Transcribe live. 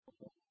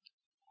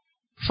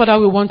Father,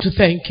 we want to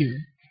thank you.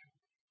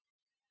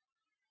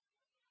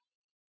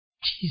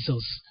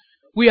 Jesus,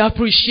 we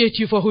appreciate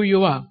you for who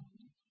you are.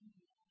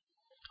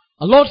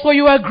 Lord, for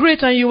you are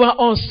great and you are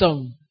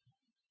awesome.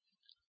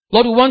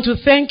 Lord, we want to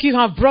thank you. You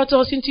have brought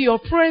us into your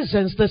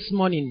presence this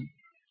morning.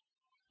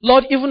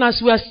 Lord, even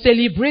as we are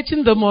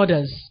celebrating the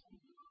mothers,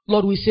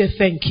 Lord, we say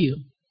thank you.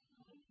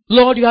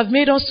 Lord, you have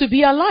made us to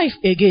be alive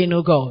again,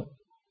 O God.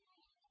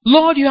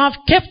 Lord, you have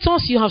kept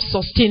us, you have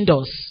sustained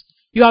us.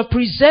 You have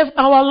preserved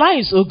our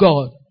lives, O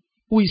God.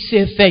 We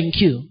say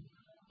thank you.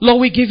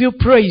 Lord, we give you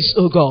praise,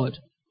 O God.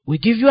 We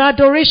give you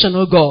adoration,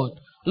 O God.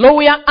 Lord,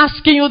 we are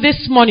asking you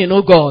this morning,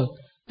 O God,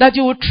 that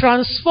you will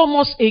transform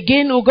us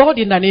again, O God,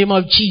 in the name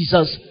of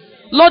Jesus.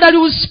 Lord, that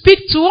you will speak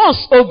to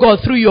us, O God,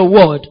 through your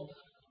word.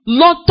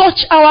 Lord,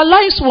 touch our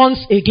lives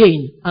once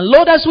again. And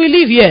Lord, as we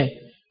live here,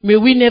 may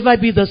we never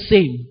be the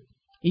same.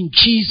 In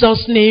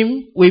Jesus'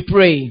 name we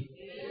pray.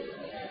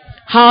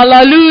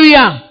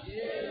 Hallelujah.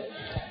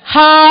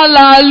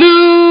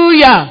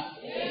 Hallelujah.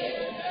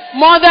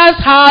 Mothers,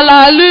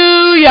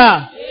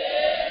 hallelujah.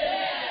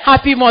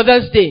 Happy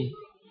Mother's Day.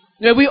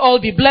 May we all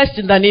be blessed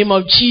in the name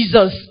of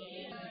Jesus.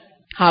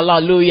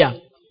 Hallelujah.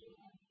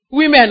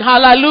 Women,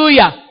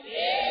 hallelujah.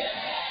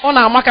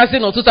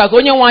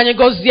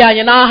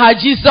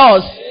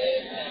 Jesus.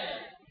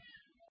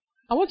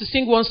 I want to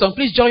sing one song.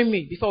 Please join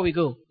me before we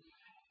go.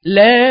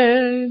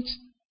 Let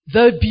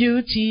the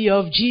beauty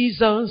of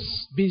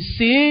Jesus be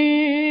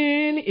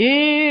seen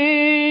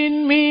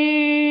in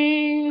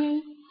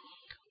me.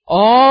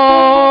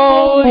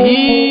 All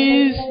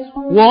his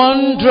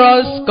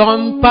wondrous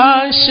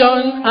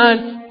compassion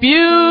and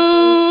purity.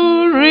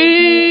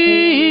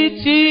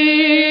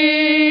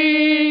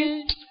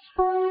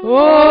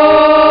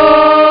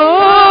 Oh,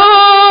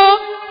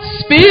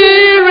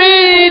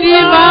 Spirit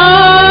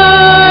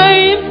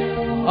divine,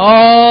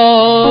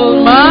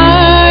 all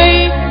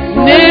my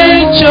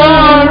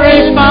nature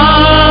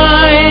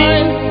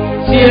refine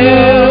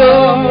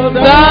till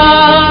the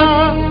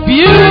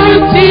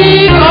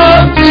beauty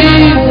of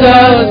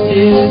Jesus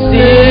is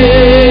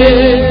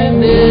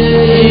seen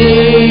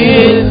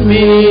in me.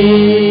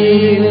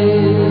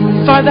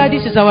 Father,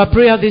 this is our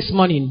prayer this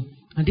morning,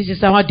 and this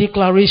is our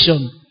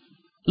declaration.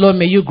 Lord,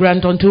 may you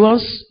grant unto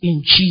us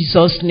in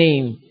Jesus'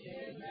 name.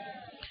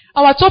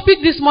 Our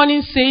topic this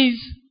morning says,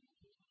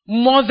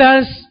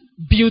 Mother's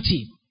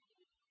Beauty.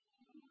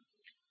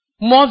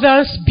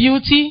 Mother's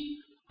Beauty.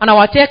 And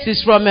our text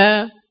is from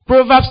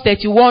Proverbs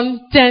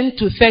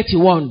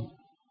 31:10-31.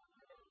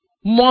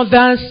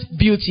 Mother's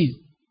Beauty.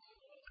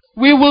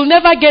 We will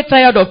never get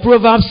tired of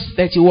Proverbs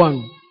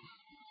 31.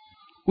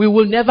 We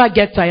will never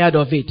get tired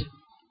of it.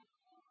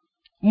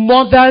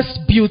 Mother's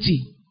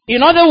Beauty.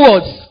 In other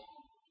words,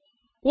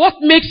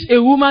 what makes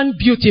a woman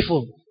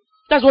beautiful?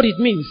 That's what it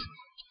means.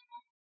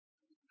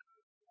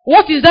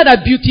 What is that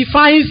that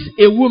beautifies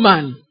a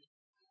woman?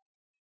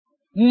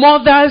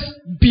 Mother's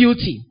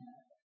beauty.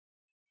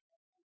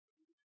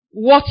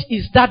 What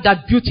is that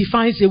that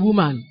beautifies a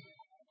woman?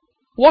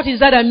 What is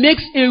that that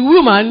makes a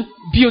woman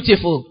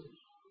beautiful?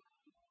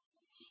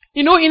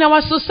 You know, in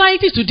our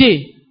society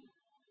today,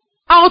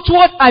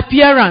 outward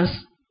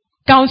appearance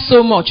counts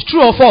so much.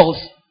 True or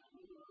false?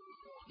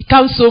 It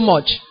counts so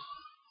much.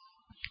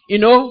 You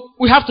know,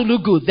 we have to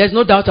look good. There's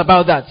no doubt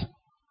about that.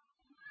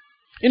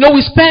 You know,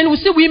 we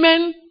see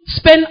women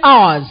spend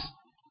hours.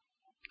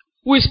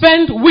 We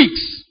spend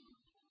weeks,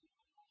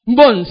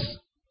 months,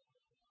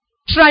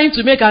 trying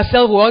to make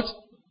ourselves what?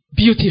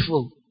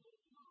 Beautiful.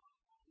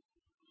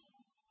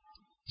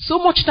 So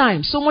much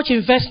time, so much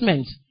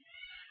investment.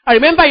 I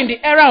remember in the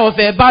era of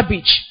Barr,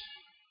 it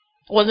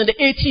was in the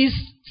 80s,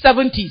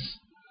 70s,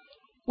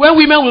 when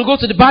women will go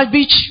to the Barr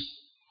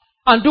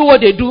and do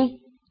what they do,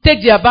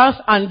 take their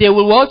bath, and they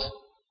will what?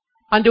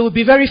 And they will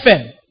be very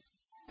fair.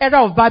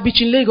 Era of Barr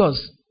in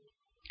Lagos.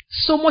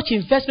 So much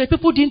investment.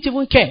 People didn't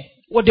even care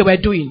what they were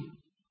doing.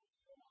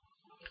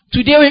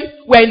 Today,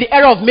 we're in the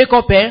era of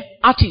makeup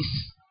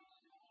artists.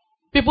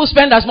 People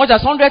spend as much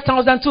as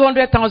 100,000,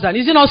 200,000.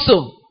 Is it not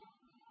so?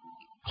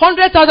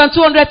 100,000,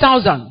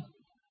 200,000.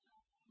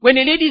 When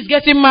a lady is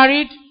getting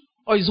married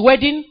or is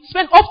wedding,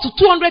 spend up to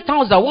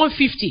 200,000,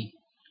 150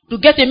 to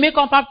get a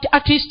makeup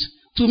artist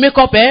to make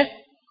up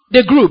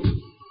the group.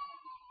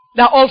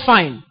 They're all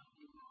fine.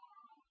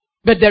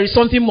 But there is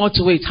something more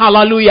to it.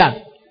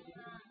 Hallelujah.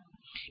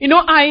 You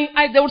know,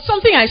 there was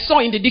something I saw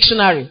in the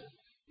dictionary.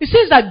 It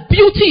says that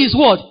beauty is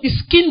what? Is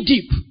skin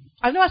deep.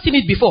 I've never seen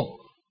it before.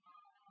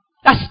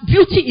 That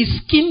beauty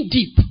is skin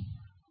deep.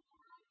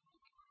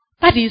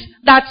 That is,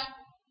 that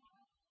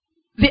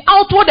the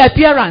outward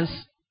appearance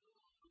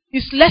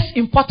is less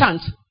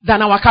important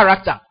than our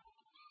character.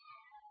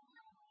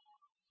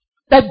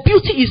 That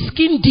beauty is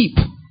skin deep.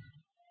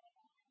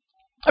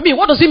 I mean,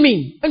 what does it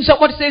mean? When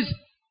what it says,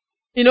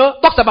 you know,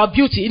 talks about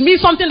beauty, it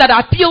means something that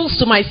appeals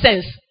to my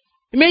sense.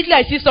 Immediately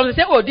I see something, I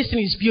say, oh, this thing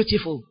is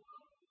beautiful.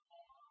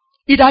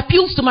 It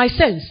appeals to my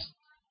sense.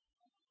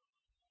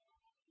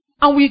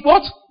 And we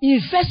what?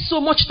 Invest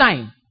so much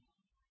time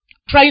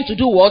trying to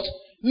do what?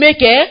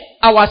 Make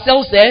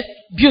ourselves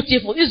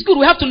beautiful. It's good.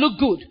 We have to look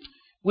good.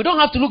 We don't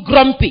have to look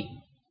grumpy.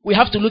 We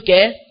have to look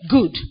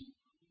good.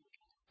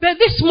 But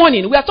this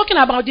morning, we are talking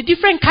about the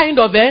different kind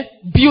of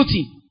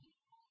beauty.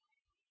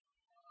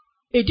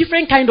 A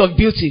different kind of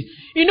beauty.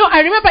 You know, I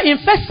remember in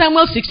 1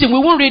 Samuel 16, we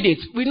won't read it.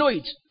 We know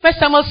it. 1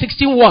 Samuel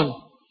 16:1.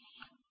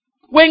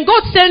 When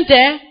God sent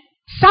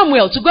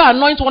Samuel to go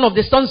anoint one of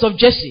the sons of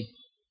Jesse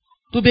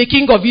to be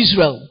king of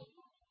Israel,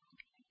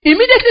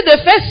 immediately the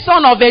first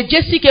son of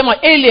Jesse came on,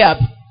 Eliab.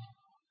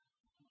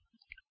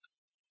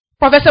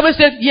 Prophet Samuel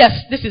said, yes,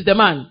 this is the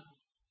man.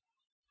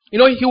 You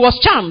know, he was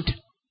charmed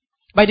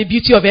by the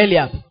beauty of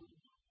Eliab.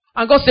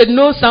 And God said,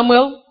 no,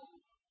 Samuel.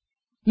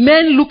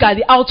 Men look at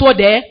the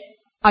outward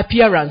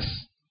appearance,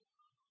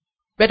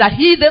 but that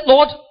he, the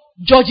Lord,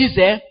 judges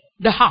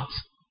the heart.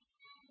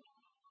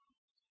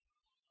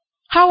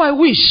 How I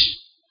wish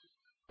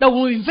that we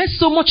will invest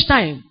so much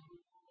time,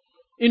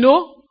 you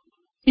know,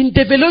 in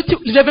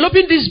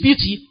developing this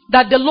beauty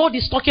that the Lord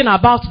is talking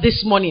about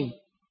this morning.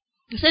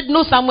 He said,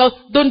 no,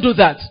 Samuel, don't do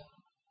that.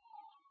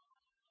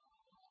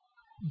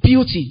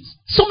 Beauty.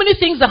 So many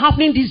things are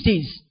happening these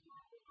days.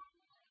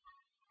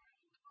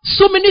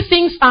 So many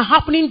things are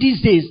happening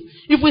these days.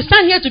 If we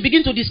stand here to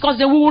begin to discuss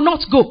them, we will not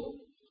go.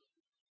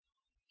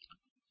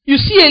 You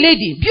see a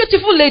lady,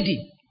 beautiful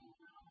lady,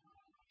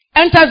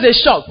 enters a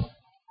shop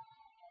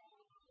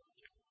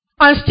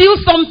and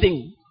steals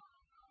something.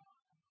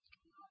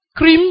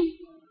 Cream,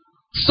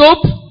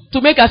 soap,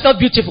 to make herself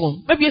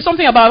beautiful. Maybe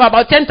something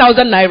about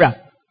 10,000 naira.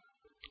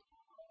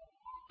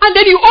 And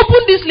then you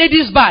open this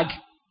lady's bag.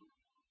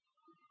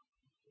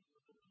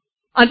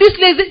 And this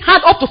lady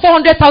had up to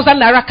 400,000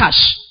 naira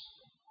cash.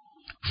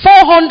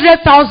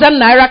 400,000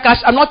 naira cash.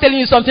 I'm not telling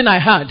you something I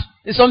heard.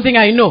 It's something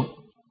I know.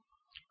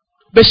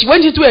 But she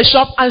went into a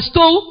shop and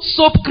stole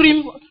soap,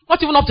 cream,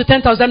 not even up to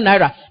 10,000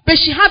 naira. But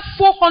she had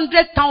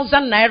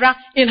 400,000 naira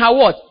in her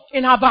what?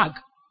 In her bag.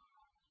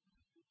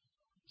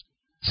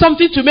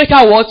 Something to make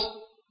her what?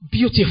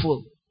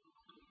 Beautiful.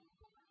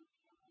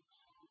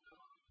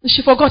 And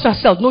she forgot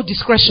herself. No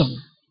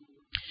discretion.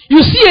 You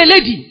see a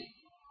lady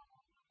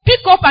pick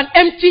up an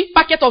empty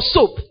packet of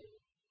soap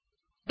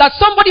that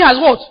somebody has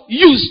what?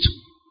 Used.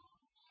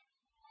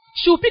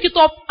 She will pick it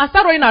up and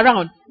start running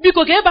around.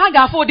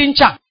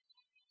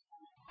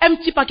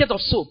 Empty packet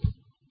of soap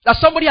that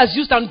somebody has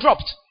used and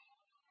dropped.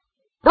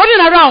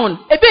 Running around.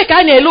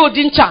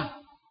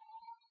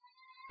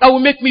 That will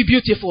make me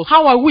beautiful.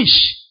 How I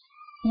wish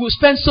we will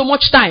spend so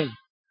much time.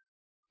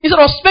 Instead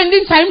of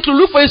spending time to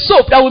look for a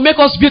soap that will make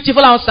us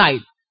beautiful outside,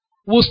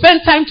 we'll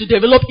spend time to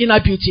develop inner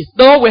beauty.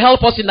 The Lord will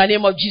help us in the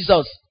name of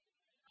Jesus.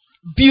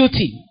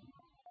 Beauty.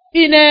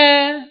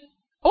 I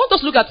want us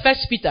to look at 1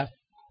 Peter.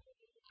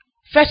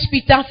 1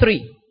 Peter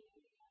 3.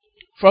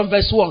 From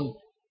verse 1.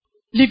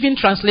 Living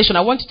Translation.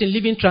 I want it in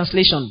Living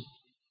Translation.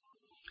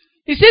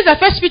 It says at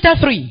 1 Peter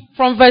 3.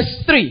 From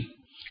verse 3.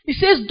 It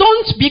says,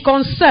 don't be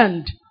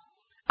concerned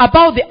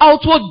about the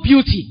outward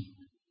beauty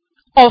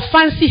of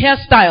fancy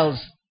hairstyles,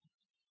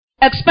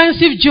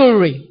 expensive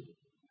jewelry,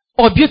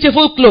 or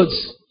beautiful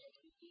clothes.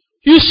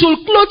 You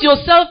should clothe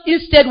yourself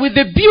instead with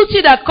the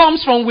beauty that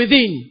comes from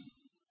within.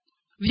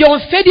 The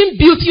unfading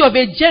beauty of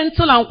a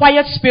gentle and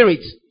quiet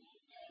spirit,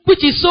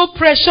 which is so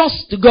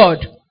precious to God.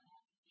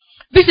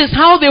 This is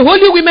how the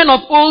holy women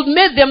of old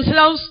made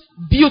themselves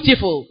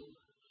beautiful.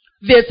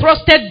 They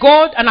trusted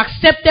God and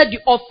accepted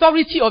the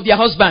authority of their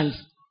husbands.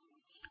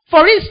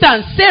 For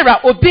instance,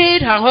 Sarah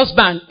obeyed her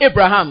husband,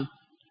 Abraham,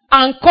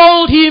 and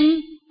called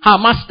him her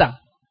master.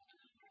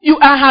 You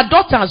are her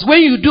daughters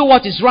when you do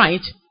what is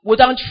right,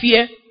 without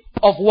fear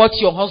of what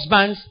your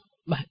husbands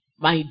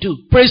might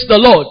do. Praise the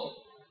Lord.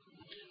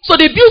 So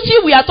the beauty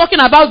we are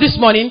talking about this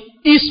morning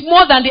is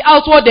more than the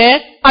outward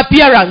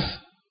appearance.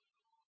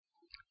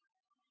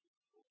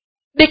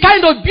 The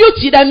kind of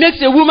beauty that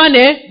makes a woman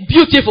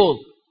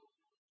beautiful.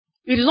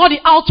 It is not the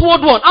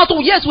outward one.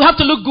 Outward, yes, we have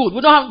to look good. We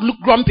don't have to look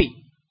grumpy.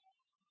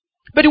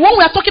 But the one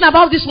we are talking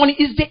about this morning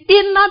is the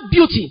inner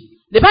beauty.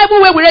 The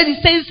Bible where we read it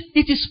says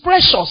it is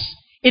precious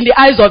in the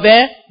eyes of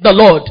the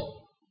Lord.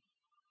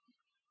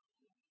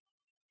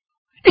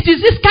 It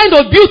is this kind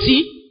of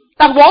beauty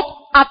that what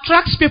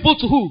attracts people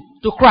to who?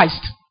 To Christ.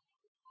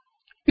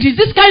 It is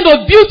this kind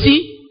of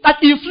beauty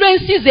that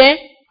influences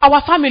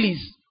our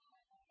families.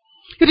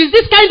 It is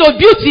this kind of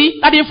beauty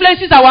that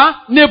influences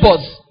our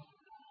neighbors.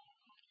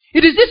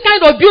 It is this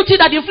kind of beauty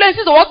that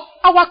influences what?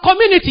 Our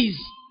communities.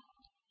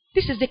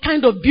 This is the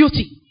kind of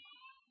beauty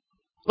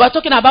we are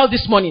talking about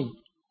this morning.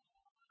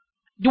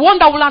 The one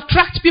that will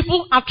attract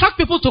people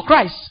to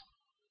Christ.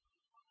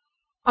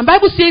 And the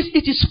Bible says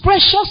it is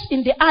precious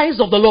in the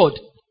eyes of the Lord.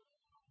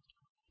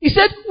 He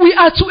said we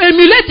are to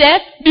emulate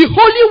the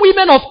holy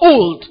women of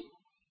old.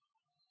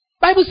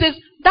 The Bible says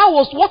that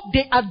was what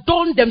they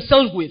adorned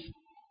themselves with.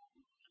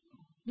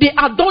 They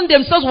adorned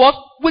themselves what?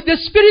 With the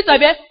spirit of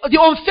the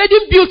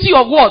unfading beauty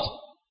of what?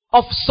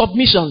 Of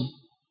submission.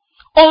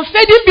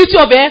 Unfading beauty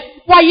of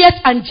a quiet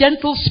and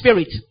gentle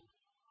spirit.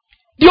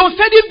 The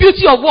unfading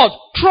beauty of what?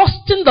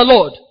 Trusting the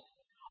Lord.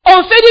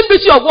 Unfading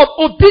beauty of what?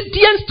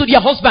 Obedience to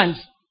their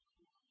husbands.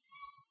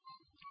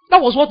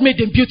 That was what made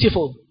them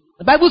beautiful.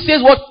 The Bible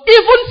says what?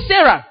 Even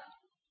Sarah,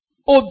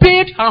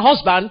 obeyed her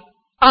husband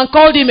and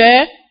called him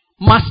a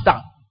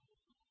master.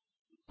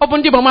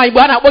 Called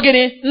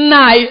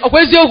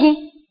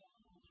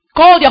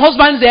their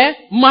husbands a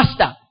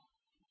master.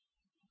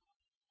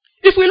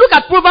 If we look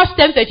at Proverbs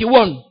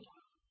 10:31,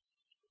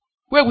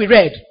 where we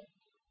read,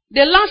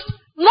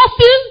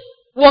 nothing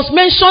was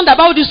mentioned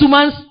about this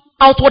woman's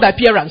outward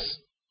appearance.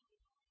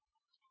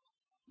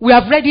 We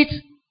have read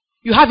it.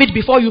 You have it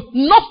before you.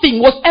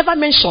 Nothing was ever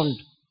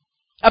mentioned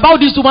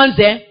about this woman's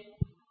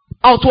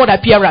outward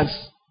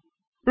appearance.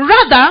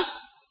 Rather,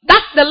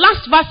 that the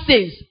last verse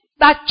says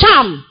that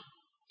charm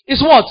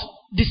is what?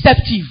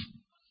 Deceptive.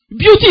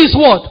 Beauty is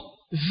what?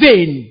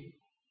 Vain.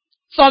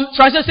 Some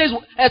translation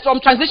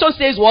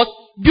says what?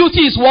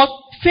 Beauty is what?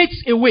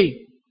 Fades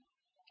away.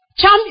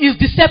 Charm is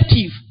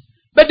deceptive.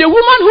 But the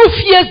woman who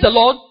fears the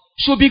Lord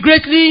should be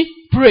greatly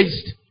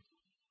praised.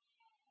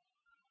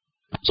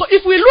 So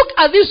if we look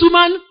at this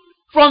woman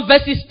from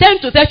verses 10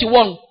 to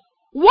 31,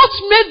 what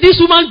made this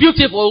woman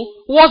beautiful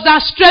was her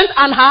strength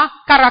and her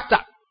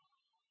character.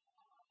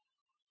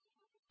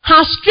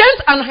 Her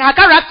strength and her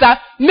character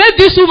made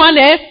this woman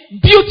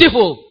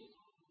beautiful.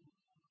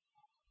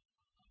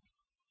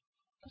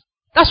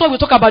 That's why we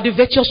talk about the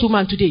virtuous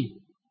woman today.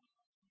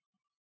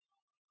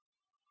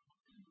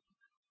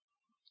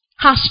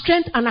 Her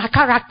strength and her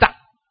character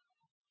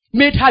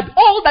made her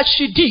all that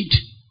she did,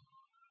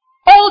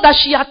 all that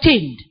she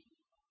attained.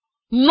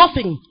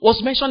 Nothing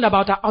was mentioned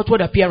about her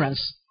outward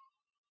appearance.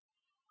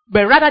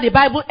 But rather the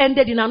Bible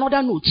ended in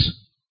another note,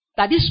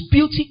 that this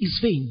beauty is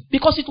vain,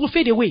 because it will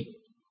fade away.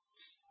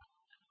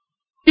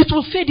 It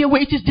will fade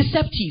away. It is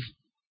deceptive.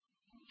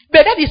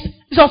 But it's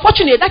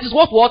unfortunate. That is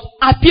what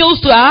appeals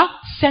to our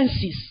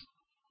senses.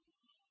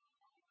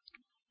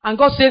 And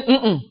God said,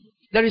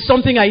 there is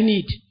something I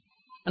need.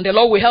 And the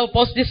Lord will help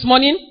us this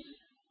morning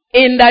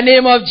in the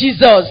name of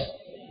Jesus.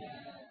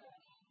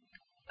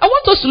 I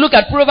want us to look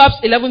at Proverbs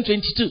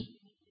 11:22.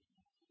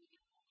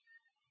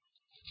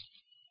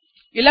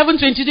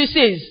 11:22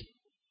 says,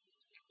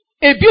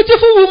 a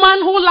beautiful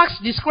woman who lacks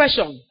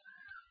discretion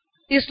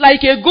is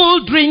like a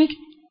gold ring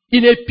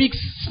in a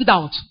pig's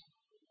snout.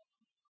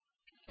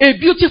 A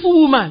beautiful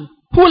woman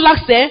who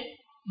lacks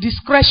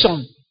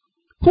discretion,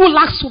 who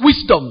lacks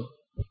wisdom.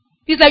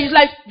 It's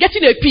like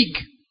getting a pig.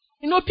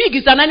 You know, pig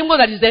is an animal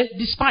that is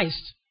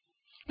despised.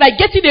 Like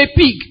getting a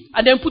pig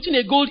and then putting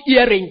a gold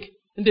earring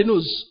in the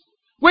nose.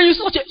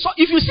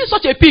 If you see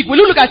such a pig, will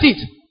you look at it?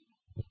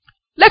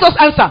 Let us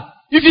answer.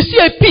 If you see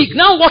a pig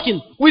now walking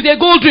with a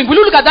gold ring, will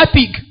you look at that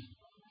pig?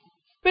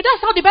 But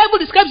that's how the Bible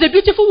describes a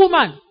beautiful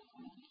woman.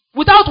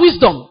 Without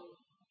wisdom.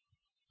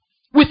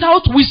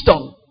 Without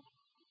wisdom.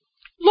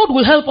 Lord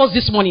will help us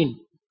this morning.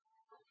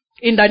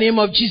 In the name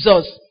of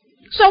Jesus.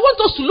 So I want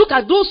us to look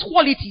at those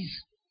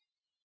qualities.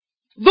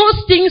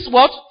 Those things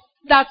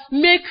that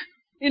make,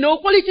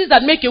 qualities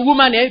that make a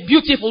woman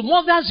beautiful.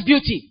 Mother's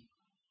beauty.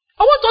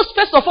 I want us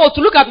first of all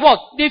to look at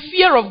the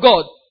fear of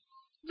God.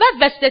 That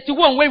verse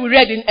 31 where we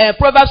read in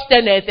Proverbs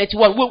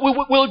 10:31.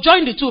 We'll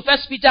join the two,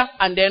 First Peter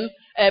and then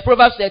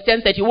Proverbs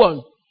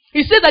 10:31.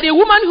 He says that a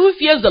woman who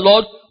fears the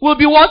Lord will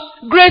be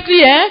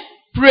greatly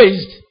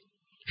praised.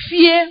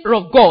 Fear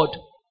of God.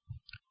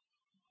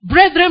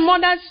 Brethren,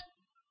 mothers,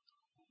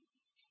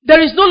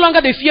 there is no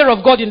longer the fear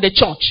of God in the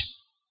church.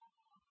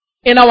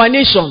 In our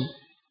nation.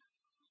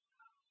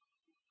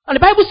 And the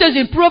Bible says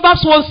in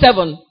Proverbs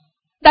 1:7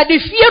 that the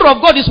fear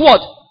of God is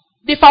what?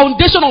 The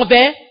foundation of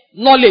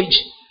knowledge.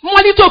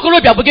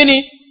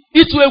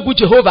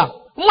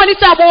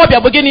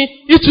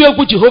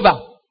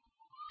 Jehovah.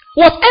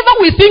 Whatever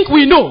we think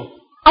we know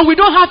and we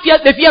don't have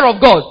the fear of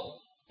God,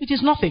 it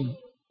is nothing.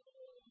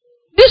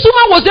 This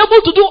woman was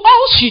able to do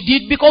all she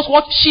did because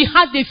she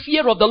had the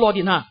fear of the Lord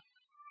in her.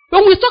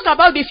 When we talk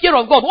about the fear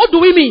of God, what do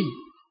we mean?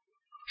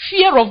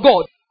 Fear of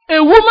God.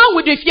 A woman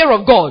with the fear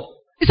of God.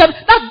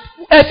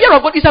 Fear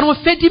of God is an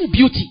unfading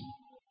beauty.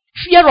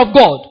 Fear of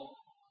God.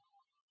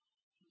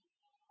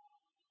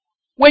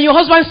 When your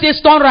husband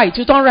says turn right,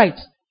 you turn right.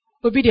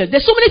 Obedience.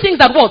 There's so many things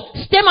that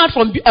stem out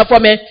from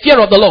a fear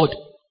of the Lord.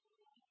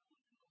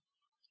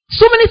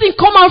 So many things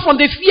come out from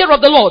the fear of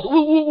the Lord.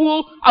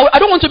 I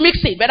don't want to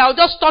mix it, but I'll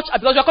just touch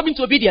because we're coming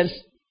to obedience.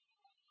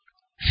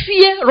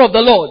 Fear of the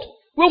Lord.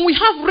 When we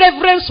have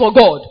reverence for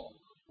God,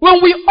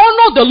 when we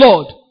honor the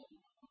Lord,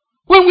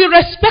 when we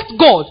respect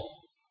God,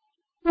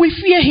 we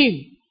fear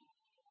Him.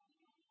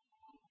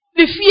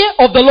 The fear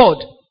of the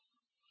Lord.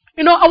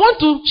 I want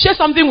to share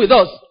something with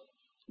us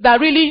that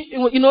really,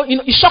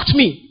 it shocked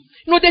me.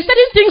 There's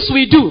certain things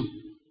we do,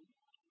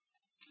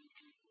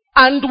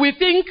 and we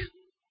think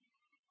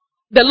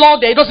the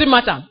Lord, it doesn't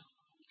matter.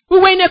 We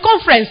were in a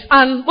conference,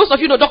 and most of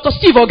you know Dr.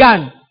 Steve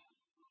Organ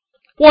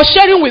was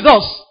sharing with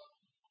us.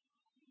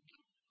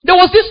 There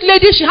was this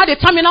lady, she had a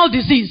terminal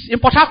disease in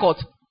Port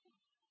Harcourt.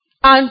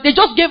 And they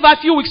just gave her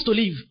a few weeks to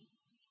live.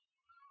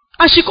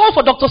 And she called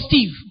for Dr.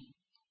 Steve.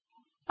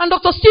 And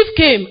Dr. Steve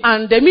came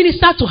and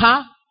ministered to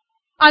her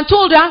and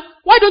told her,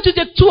 why don't you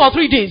take 2 or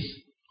 3 days?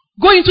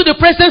 Go into the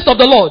presence of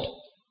the Lord.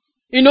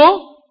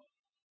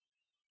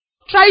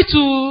 Try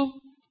to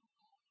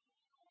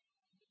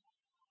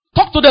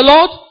talk to the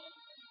Lord.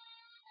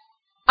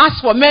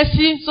 asked for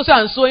mercy, so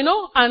and so,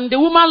 and the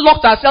woman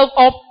locked herself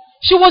up.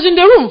 She was in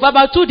the room for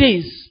about 2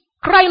 days,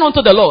 crying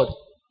unto the Lord.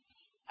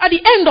 At the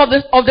end of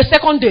the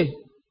second day,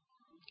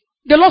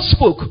 the Lord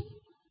spoke.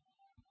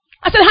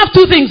 I said, I have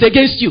 2 things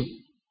against you.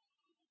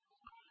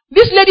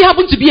 This lady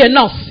happened to be a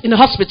nurse in a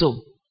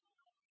hospital.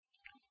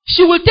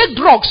 She will take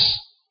drugs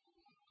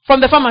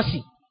from the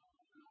pharmacy.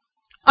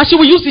 And she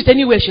will use it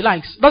anywhere she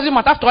likes. Doesn't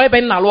matter.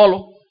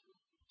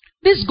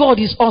 This God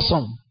is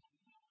awesome.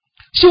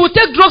 She will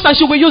take drugs and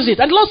she will use it.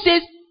 And the Lord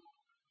says,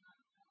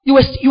 you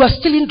are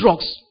stealing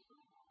drugs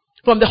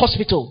from the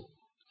hospital.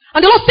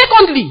 And the Lord,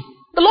 secondly,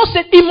 the Lord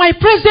said, in my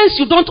presence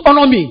you don't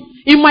honor me.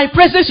 In my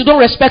presence you don't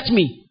respect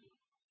me.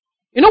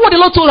 You know what the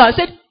Lord told her? He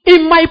said,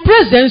 in my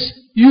presence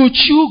you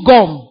chew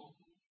gum.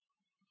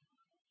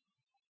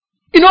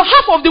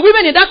 Half of the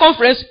women in that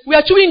conference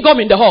were chewing gum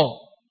in the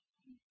hall.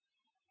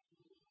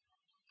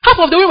 Half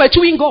of the women were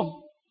chewing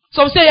gum.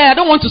 Some say, I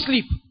don't want to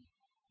sleep.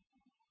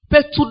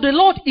 But to the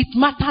Lord, it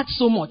mattered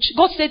so much.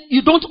 God said,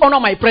 you don't honor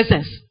my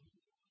presence.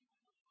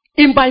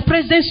 In my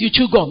presence, you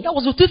chew gum. That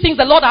was the 2 things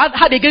the Lord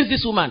had against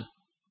this woman.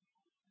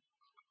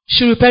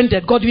 She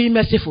repented. God be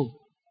merciful.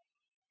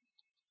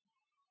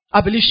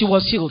 I believe she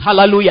was healed.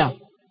 Hallelujah.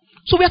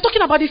 So we are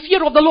talking about the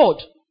fear of the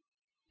Lord.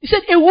 He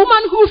said, a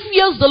woman who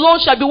fears the Lord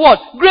shall be what?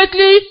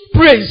 Greatly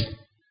praised.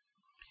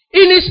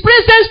 In his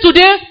presence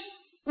today,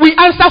 we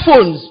answer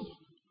phones.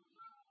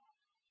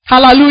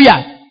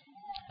 Hallelujah.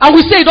 And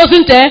we say it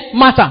doesn't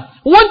matter.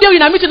 One day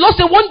in a meeting, Lord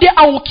said, one day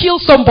I will kill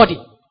somebody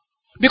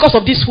because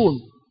of this phone.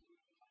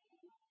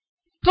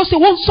 Lord said,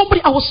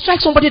 I will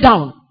strike somebody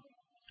down.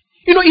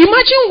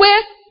 Imagine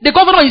where the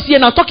governor is here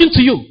now talking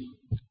to you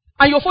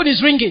and your phone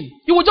is ringing.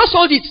 You will just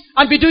hold it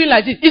and be doing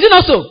like this. Is it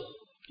not so?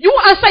 You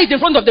won't answer it in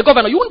front of the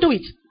governor. You won't do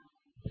it.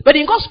 But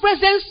in God's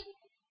presence,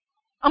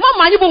 we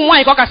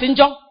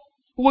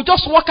will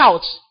just walk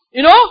out.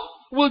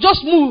 We'll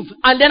just move.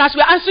 And then as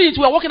we're answering it,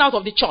 we're walking out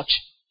of the church.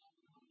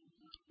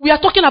 We are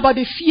talking about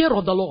the fear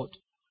of the Lord.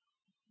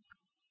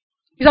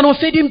 It's an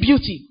unfading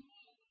beauty.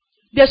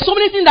 There's so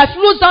many things that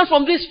flows down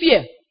from this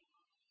fear.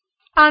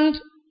 And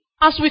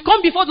as we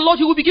come before the Lord,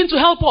 He will begin to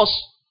help us.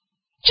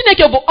 There's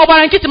certain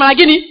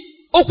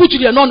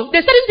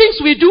things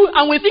we do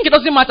and we think it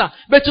doesn't matter.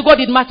 But to God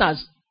it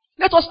matters.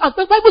 Let us ask.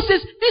 The Bible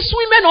says, these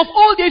women of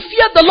old, they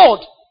feared the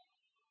Lord.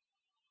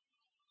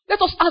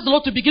 Let us ask the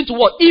Lord to begin to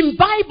what?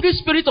 Imbibe the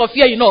spirit of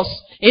fear in us.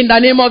 In the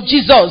name of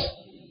Jesus.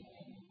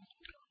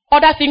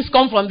 Other things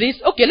come from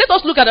this. Okay, let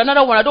us look at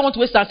another one. I don't want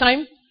to waste our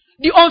time.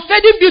 The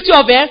unfading beauty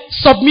of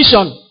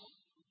submission.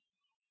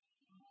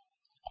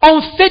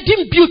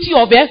 Unfading beauty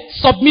of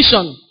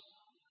submission.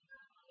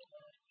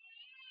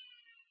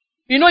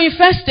 In 1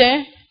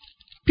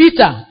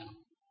 Peter,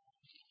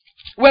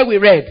 where we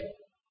read,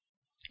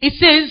 it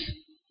says,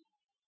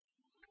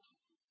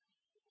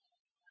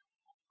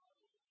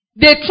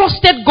 they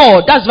trusted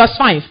God. That's verse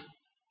 5.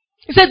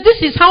 He said,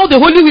 this is how the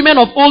holy women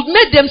of old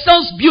made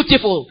themselves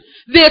beautiful.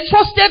 They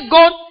trusted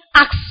God,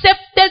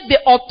 accepted the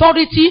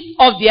authority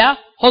of their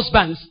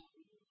husbands.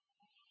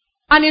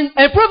 And in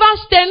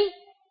Proverbs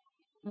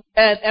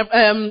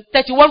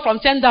 31 from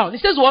 10 down,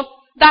 it says what?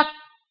 That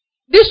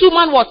this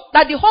woman what?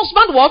 That the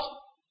husband what?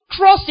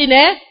 Trusts in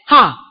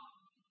her.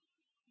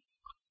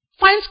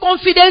 Finds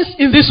confidence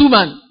in this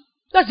woman.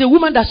 That's a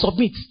woman that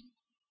submits.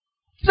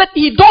 That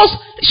she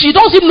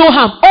does him no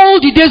harm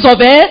all the days of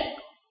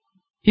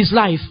his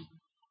life.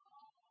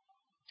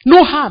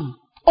 No harm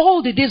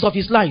all the days of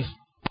his life.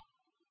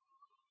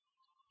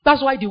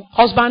 That's why the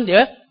husband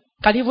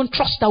can even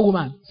trust that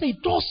woman.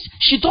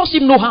 She does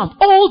him no harm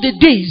all the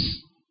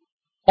days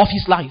of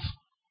his life.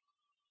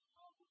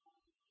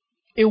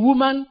 A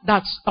woman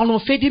that's an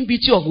unfading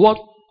beauty of what?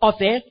 Of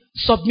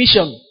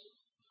submission.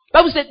 The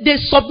Bible said they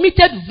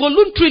submitted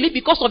voluntarily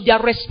because of their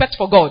respect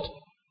for God.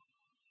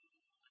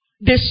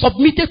 They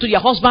submitted to their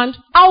husband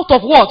out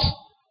of what?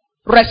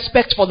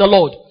 Respect for the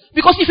Lord.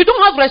 Because if you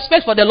don't have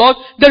respect for the Lord,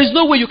 there is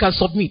no way you can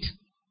submit.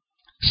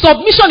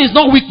 Submission is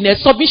not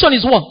weakness. Submission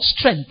is what?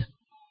 Strength.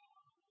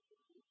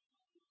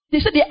 They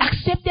said they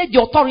accepted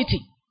the authority.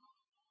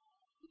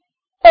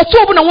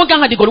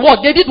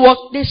 They did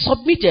what? They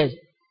submitted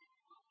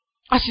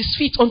as his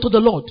feet unto the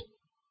Lord.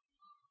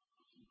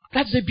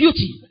 That's the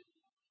beauty.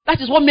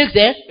 That is what makes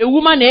a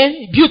woman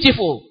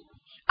beautiful.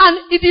 And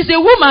it is a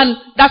woman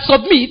that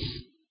submits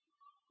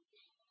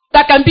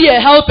that can be a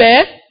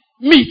helper,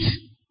 meet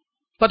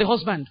for the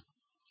husband.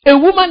 A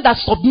woman that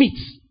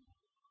submits.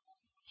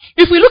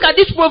 If we look at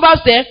this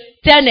Proverbs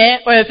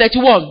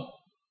 10:31,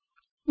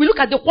 we look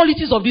at the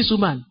qualities of this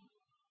woman.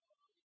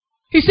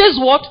 He says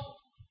what?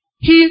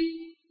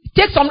 He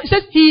takes some. He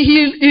says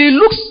he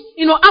looks,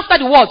 after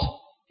the what?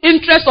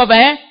 Interest of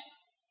her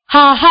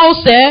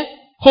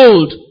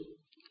household.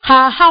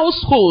 Her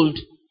household.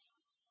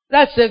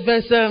 That's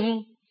verse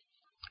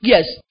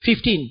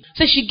 15.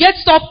 So she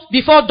gets up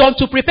before dawn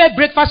to prepare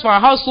breakfast for her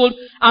household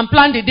and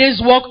plan the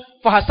day's work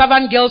for her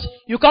servant girls.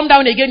 You come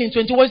down again in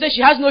 21. Says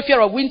she has no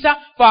fear of winter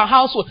for her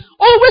household.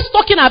 Always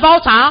talking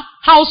about her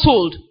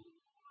household.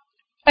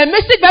 A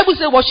message Bible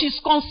says what she's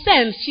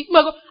concerned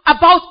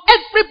about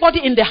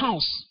everybody in the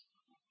house.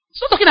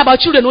 It's not talking about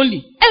children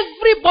only.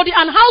 Everybody,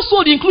 and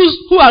household includes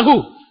who and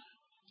who?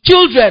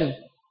 Children,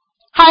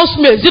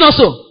 housemates,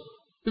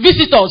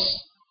 visitors,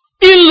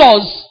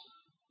 in-laws.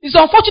 It's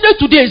unfortunate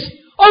today.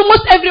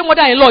 Almost every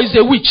mother-in-law is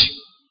a witch.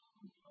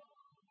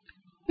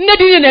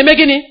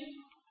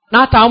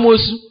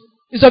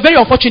 It's very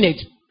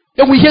unfortunate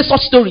that we hear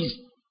such stories.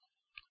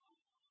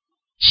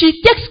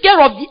 She takes care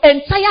of the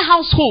entire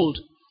household.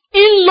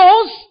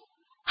 In-laws,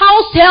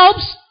 house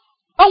helps,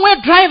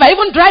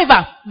 even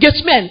driver,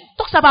 gatesmen.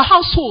 Talks about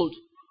household.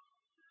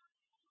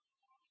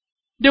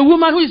 The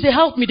woman who is the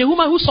help me, the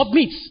woman who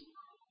submits.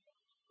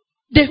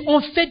 The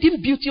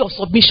unfading beauty of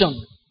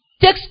submission.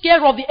 Takes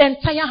care of the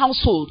entire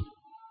household.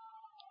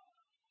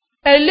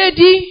 A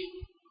lady,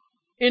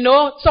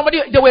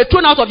 somebody, they were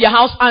thrown out of their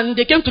house and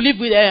they came to live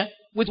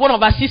with one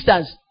of her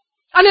sisters.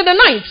 And in the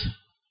night,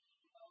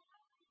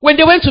 when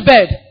they went to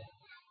bed,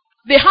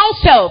 the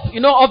house help,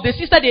 of the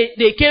sister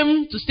they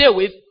came to stay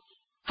with,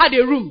 had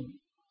a room.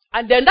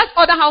 And then that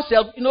other house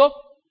help,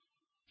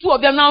 two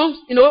of them now,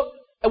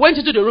 went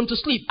into the room to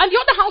sleep. And the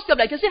other house help,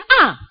 like I said,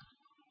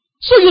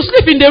 so you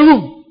sleep in the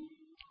room.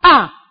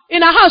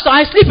 In a house,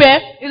 I sleep here.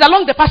 It's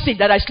along the passage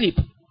that I sleep.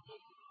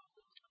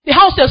 The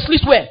house help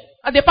sleeps where?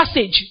 At the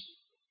passage.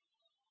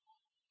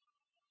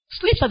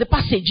 Sleeps at the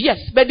passage,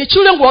 yes. But the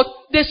children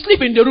they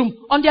sleep in the room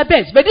on their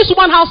beds. But this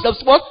one house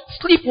helps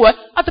sleep where?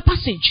 At the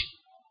passage.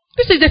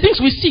 This is the things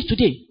we see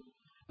today.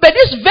 But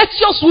this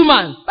virtuous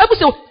woman, Bible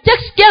says,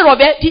 takes care of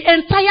the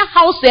entire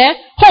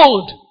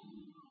household.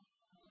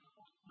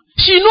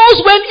 She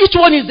knows when each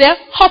one is there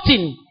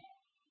hurting.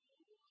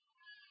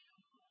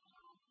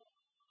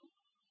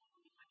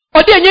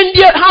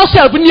 House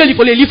help nearly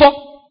for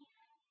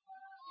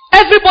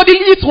everybody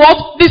eats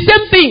what? The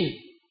same thing.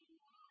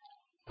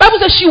 Bible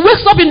says she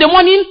wakes up in the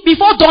morning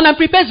before dawn and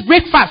prepares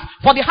breakfast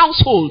for the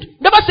household.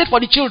 Never said for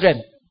the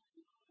children.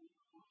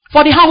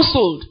 For the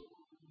household.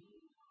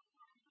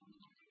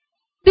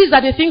 These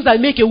are the things that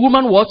make a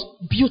woman what?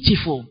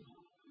 Beautiful.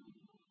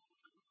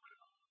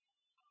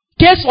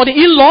 Case for the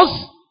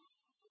in-laws.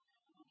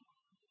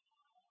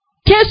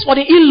 Case for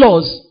the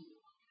in-laws.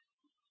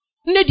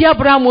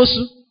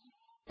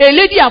 A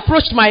lady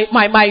approached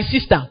my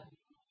sister.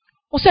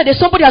 Who said that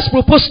somebody has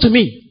proposed to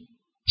me.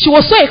 She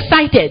was so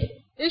excited.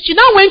 She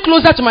now went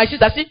closer to my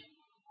sister and said,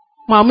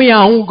 Mami,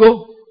 I won't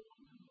go.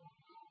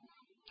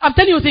 I'm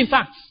telling you the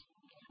facts.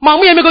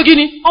 Mami, I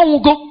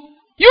won't go.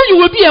 You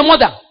will be a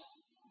mother.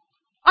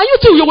 And you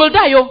too, you will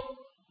die, yo.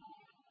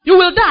 You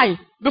will die.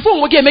 Before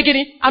we get making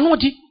it,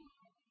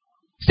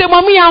 say,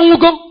 Mami, I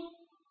won't go.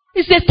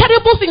 It's a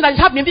terrible thing that is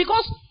happening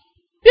because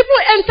people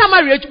enter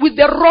marriage with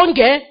the wrong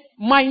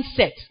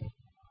mindset.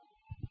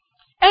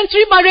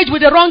 Entering marriage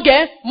with the wrong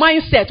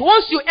mindset.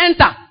 Once you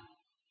enter,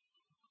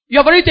 you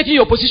have already taken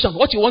your position,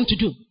 what you want to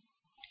do.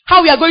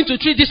 How we are going to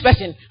treat this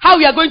person. How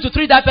we are going to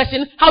treat that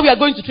person. How we are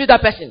going to treat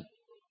that person.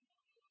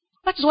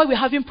 That is why we're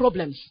having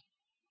problems.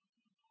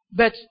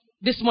 But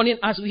this morning,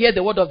 as we hear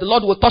the word of the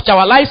Lord, will touch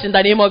our lives in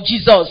the name of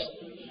Jesus.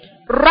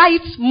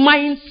 Right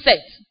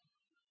mindset.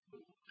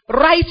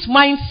 Right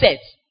mindset.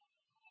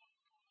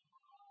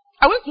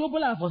 I went to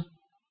Obolavo.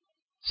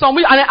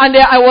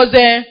 I was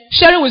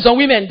sharing with some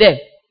women there.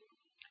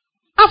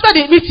 After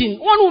the meeting,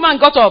 one woman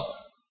got up.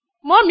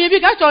 Mommy, if you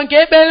got on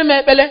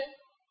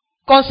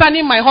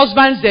concerning my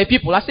husband's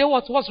people. I said,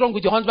 what's wrong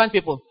with your husband's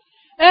people?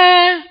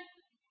 My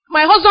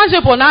husband's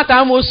people now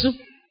also.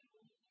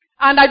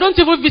 And I don't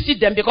even visit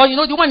them because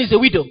the one is a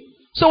widow.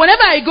 So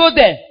whenever I go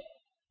there,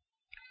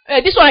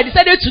 this one I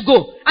decided to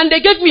go. And they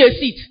gave me a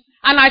seat.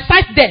 And I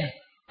sat there.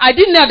 I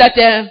didn't know that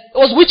it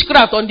was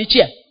witchcraft on the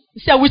chair.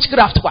 He said,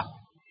 witchcraft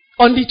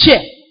on the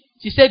chair.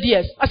 She said,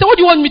 yes. I said, what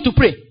do you want me to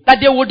pray? That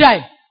they will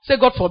die. Say,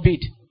 God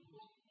forbid.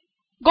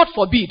 God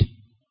forbid.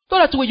 So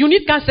that way, you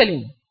need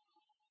counseling.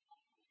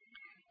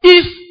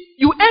 If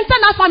you enter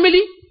that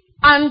family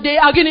and they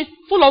are getting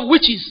full of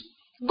witches,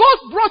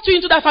 God brought you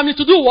into that family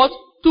to do what?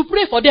 To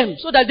pray for them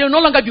so that they will no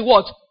longer be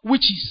what?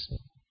 Witches.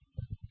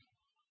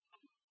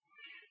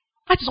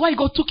 That is why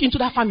God took into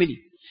that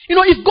family.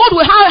 If God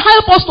will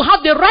help us to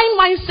have the right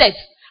mindset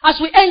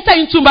as we enter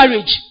into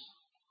marriage,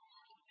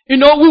 we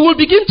will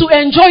begin to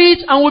enjoy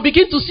it and we'll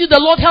begin to see the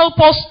Lord help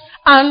us.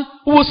 And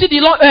we will see the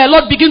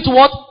Lord begin to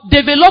what?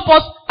 Develop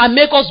us and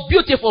make us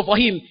beautiful for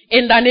Him.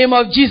 In the name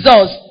of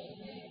Jesus.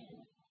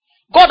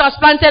 God has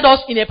planted us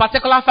in a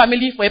particular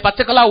family for a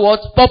particular what?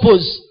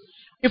 Purpose.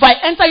 If I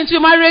enter into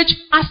marriage,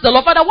 ask the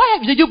Lord, Father,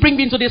 why did you bring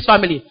me into this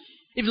family?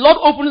 If the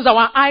Lord opens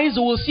our eyes,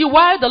 we will see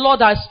why the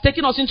Lord has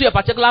taken us into a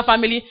particular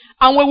family.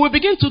 And when we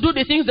begin to do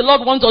the things the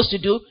Lord wants us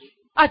to do,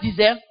 that is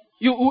there.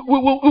 We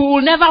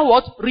will never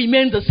what?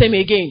 Remain the same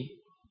again.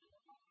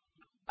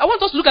 I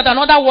want us to look at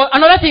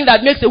another thing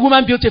that makes a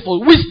woman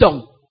beautiful.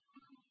 Wisdom.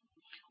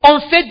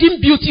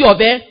 Unfading beauty of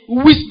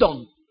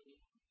wisdom.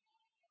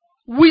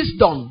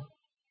 Wisdom.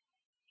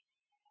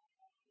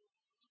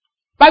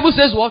 Bible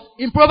says what?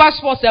 In Proverbs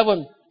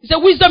 4:7. It says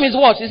wisdom is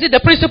what? Is it the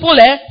principal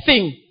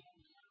thing?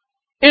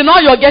 In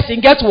all your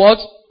getting, get what?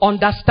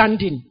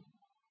 Understanding.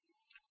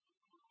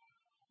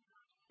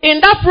 In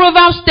that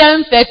Proverbs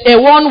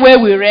 10:31 where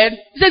we read,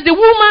 it says the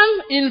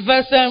woman in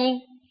verse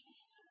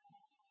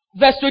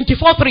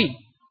 24:3.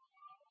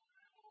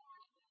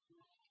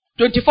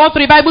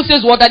 24:3, Bible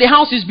says what? That the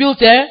house is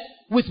built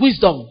with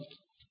wisdom.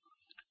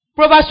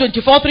 Proverbs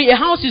 24:3, a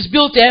house is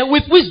built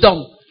with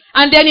wisdom.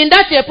 And then in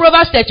that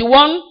Proverbs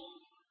 31,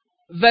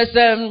 verse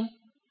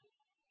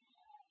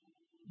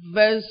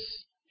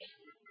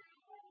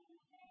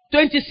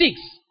 26.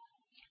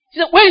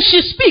 When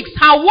she speaks,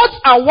 her words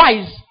are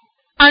wise,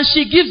 and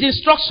she gives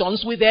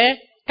instructions with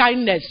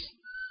kindness.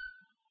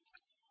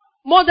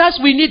 Mothers,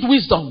 we need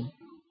wisdom.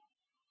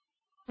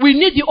 We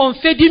need the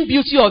unfading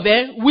beauty of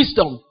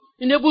wisdom.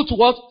 Being able to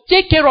what?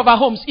 Take care of our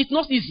homes. It's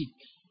not easy.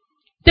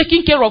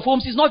 Taking care of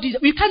homes is not easy.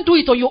 You can't do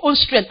it on your own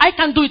strength. I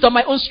can't do it on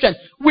my own strength.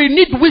 We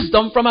need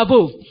wisdom from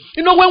above.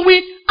 You know, when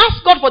we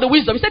ask God for the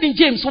wisdom, He said in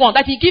James 1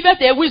 that He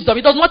giveth wisdom.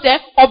 He does not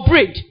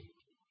upbraid.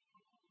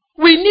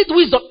 We need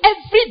wisdom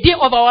every day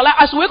of our life.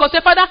 As we wake up,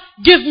 say, Father,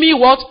 give me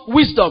what?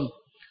 Wisdom.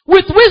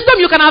 With wisdom,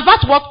 you can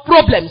avert what?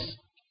 Problems.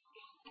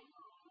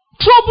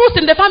 Troubles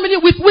in the family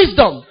with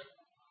wisdom.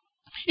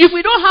 If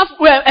we don't have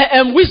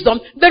wisdom,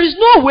 there is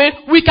no way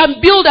we can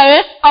build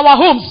our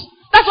homes.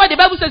 That's why the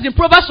Bible says in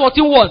Proverbs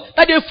 14:1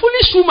 that a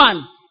foolish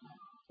woman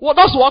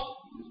does what?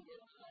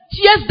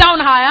 Tears down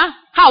her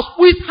house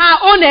with her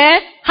own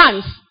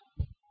hands.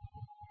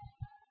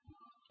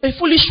 A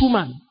foolish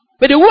woman.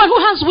 But the woman who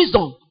has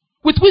wisdom,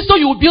 with wisdom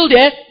you will build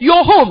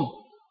your home.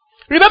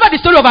 Remember the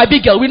story of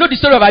Abigail. We know the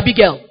story of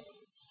Abigail.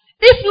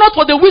 If not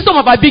for the wisdom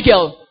of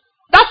Abigail,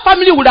 that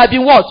family would have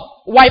been what?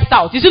 Wiped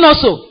out. Is it not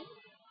so?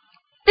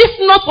 If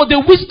not for the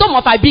wisdom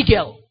of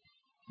Abigail,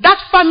 that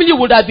family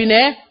would have been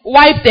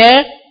wiped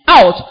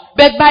out.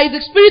 But by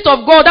the Spirit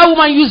of God, that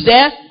woman used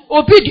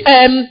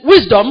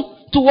wisdom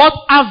to what?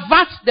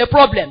 Avert the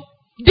problem.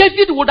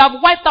 David would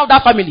have wiped out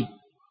that family.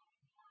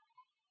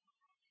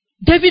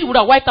 David would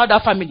have wiped out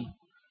that family.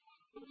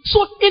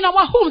 So in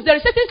our homes, there are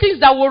certain things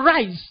that will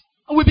rise.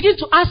 And we begin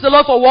to ask the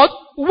Lord for what?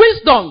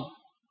 Wisdom.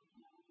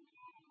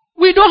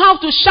 We don't have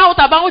to shout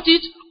about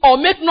it or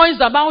make noise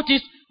about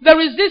it. There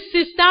is this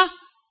sister,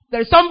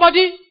 there is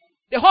somebody,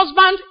 the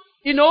husband,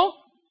 he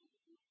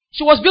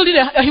was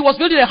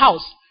building a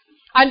house.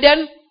 And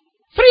then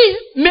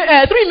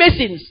three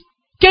masons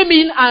came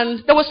in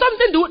and there was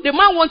something the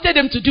man wanted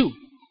them to do.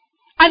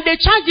 And they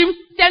charged him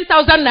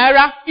 10,000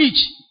 naira each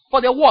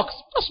for the works.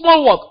 A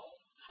small work.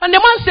 And the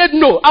man said,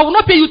 no, I will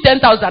not pay you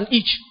 10,000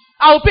 each.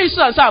 I will pay you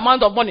so and so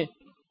amount of money.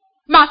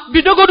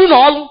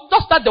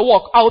 Just start the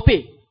work, I will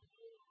pay.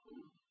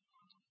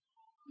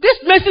 This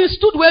mason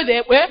stood where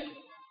they were.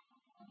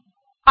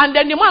 And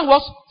then the man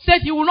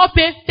said he will not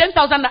pay 10,000.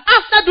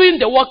 After doing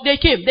the work, they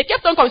came. They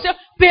kept on coming. Said,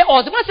 pay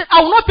us. The man said,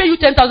 I will not pay you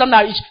 10,000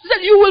 naira each. He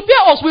said, you will pay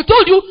us. We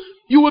told you,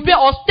 you will pay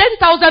us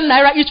 10,000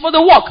 naira each for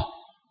the work.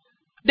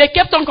 They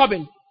kept on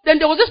coming. Then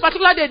there was this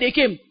particular day they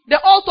came. They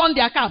all turned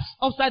their caps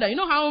upside down. You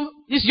know how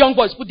these young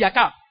boys put their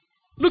cap?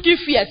 Looking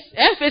fierce.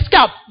 Face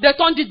cap. They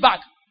turned it back.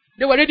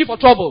 They were ready for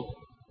trouble.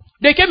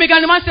 They came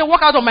again. The man said,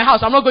 walk out of my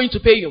house. I'm not going to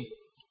pay you.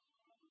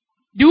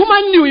 The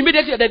woman knew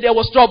immediately that there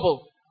was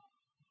trouble.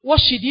 What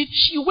she did,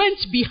 she went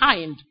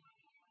behind,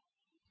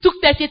 took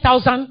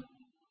 30,000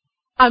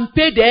 and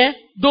paid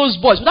those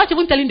boys without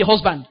even telling the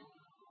husband.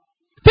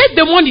 Paid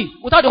the money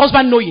without the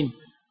husband knowing.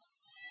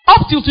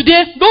 Up till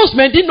today, those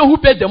men didn't know who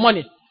paid the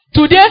money.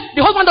 Today,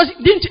 the husband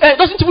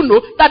doesn't even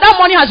know that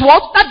money has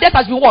what? That debt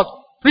has been what?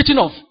 Written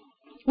off.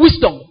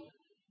 Wisdom.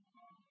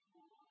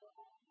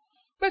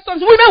 But some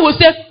women will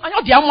say,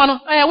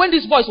 when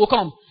these boys will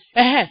come,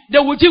 they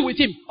will deal with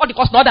him. Or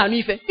because not an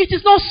It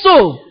is not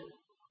so.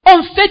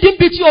 Unfading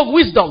beauty of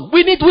wisdom.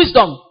 We need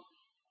wisdom.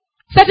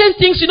 Certain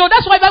things,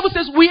 that's why the Bible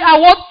says we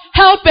are what?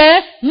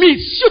 Helper meet.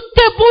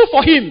 Suitable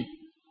for him.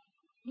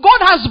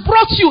 God has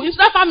brought you into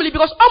that family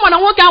because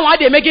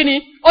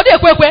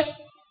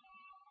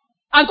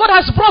and God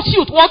has brought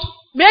you to what?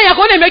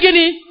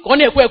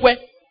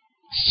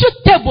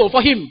 Suitable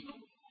for him.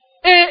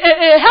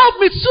 A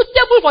helpmate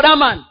suitable for that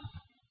man.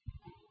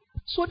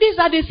 So these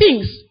are the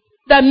things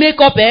that make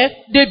up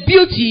the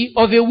beauty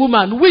of a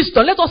woman.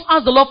 Wisdom. Let us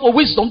ask the Lord for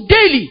wisdom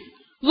daily.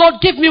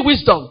 Lord, give me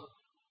wisdom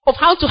of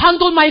how to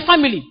handle my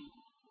family.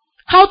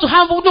 How to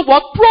handle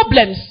what?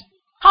 Problems.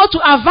 How to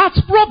avert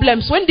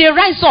problems when they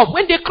rise up,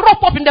 when they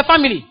crop up in the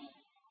family.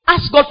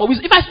 Ask God for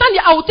wisdom. If I stand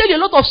here, I will tell you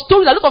a lot of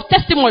stories, a lot of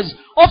testimonies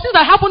of things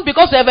that happened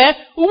because of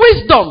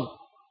wisdom.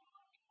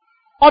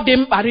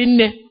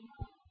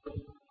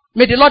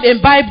 May the Lord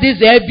imbibe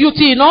this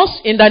beauty in us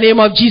in the name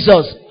of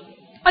Jesus.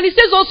 And he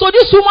says also,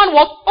 this woman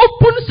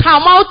opens her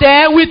mouth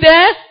with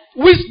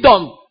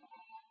wisdom.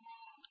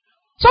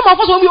 Some of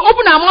us, when we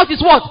open our mouth, is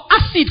what?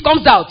 Acid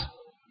comes out.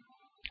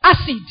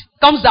 Acid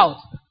comes out.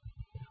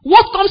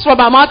 What comes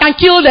from our mouth can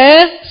kill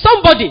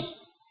somebody.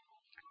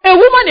 A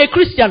woman, a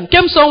Christian,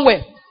 came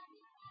somewhere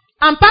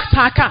and parked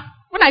her car.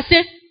 When I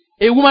say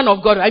a woman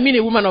of God, I mean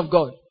a woman of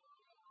God.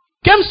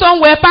 Came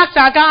somewhere, parked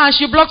her car, and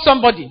she blocked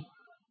somebody.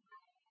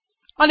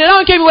 And the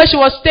man came where she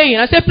was staying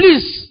and said,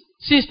 please,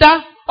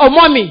 sister or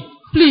mommy,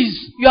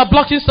 please, you are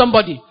blocking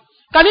somebody.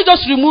 Can you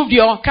just remove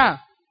your car?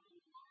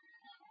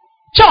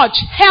 Church,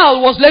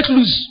 hell was let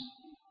loose.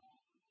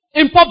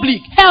 In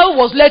public, hell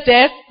was let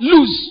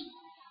loose.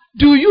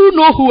 Do you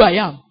know who I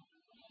am?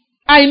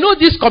 I know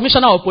this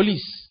commissioner of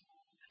police.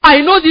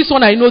 I know this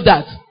one, I know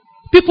that.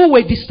 People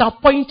were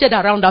disappointed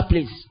around that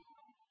place.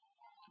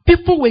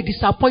 People were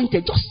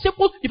disappointed. Just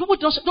simple. The people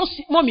just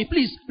mommy,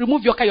 please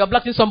remove your car. You're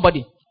blocking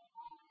somebody.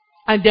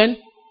 And then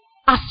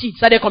acid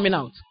started coming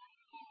out.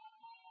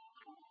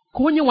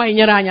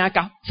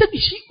 Said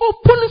she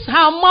opens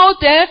her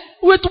mouth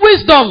with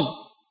wisdom.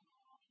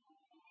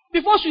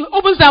 Before she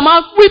opens her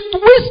mouth with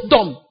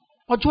wisdom.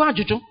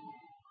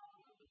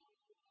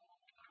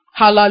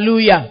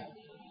 Hallelujah.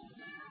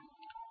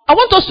 I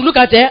want us to look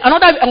at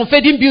another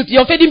unfading beauty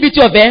of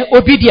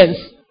obedience.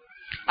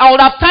 I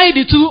would have tied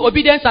the two,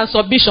 obedience and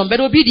submission, but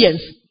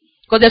obedience.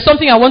 Because there's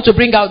something I want to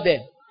bring out there.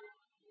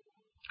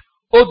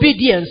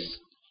 Obedience.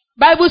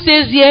 Bible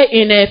says here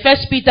in 1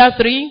 Peter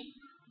 3,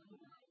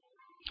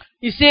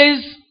 it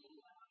says,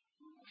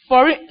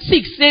 for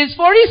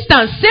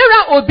instance,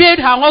 Sarah obeyed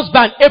her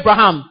husband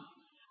Abraham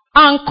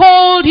and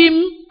called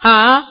him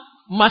her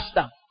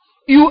master.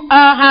 You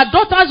are her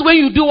daughters when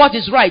you do what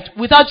is right,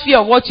 without fear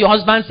of what your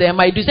husband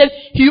might do. He said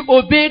he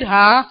obeyed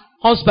her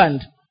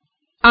husband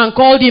and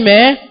called him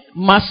a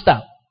master.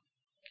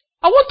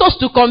 I want us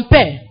to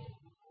compare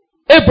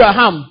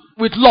Abraham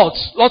with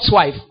Lot's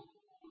wife.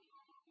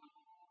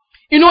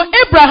 You know,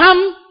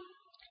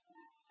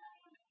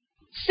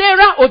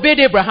 Sarah obeyed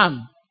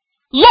Abraham.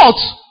 Lot,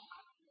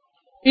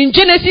 in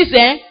Genesis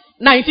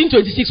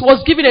 19:26,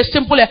 was given a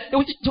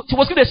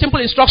simple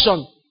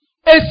instruction: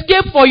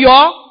 escape for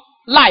your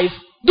life.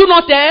 Do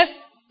not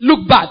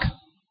look back.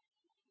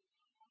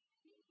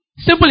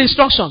 Simple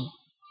instruction.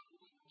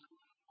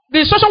 The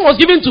instruction was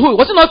given to who?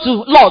 Was it not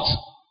to Lot?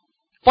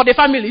 For the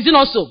family. Is it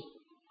not so?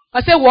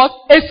 I said what?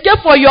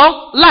 Escape for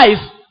your life.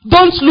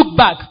 Don't look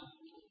back.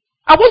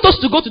 I want us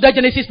to go to that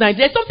Genesis 9.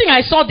 There's something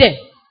I saw there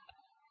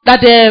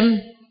that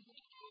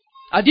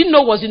I didn't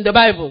know was in the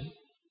Bible.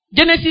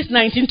 Genesis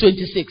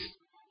 19:26.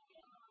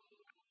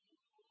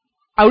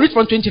 I'll read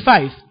from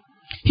 25.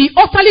 He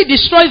utterly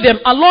destroyed them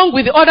along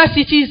with the other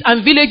cities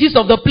and villages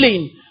of the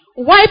plain,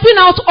 wiping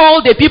out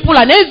all the people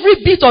and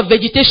every bit of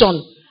vegetation.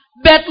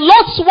 But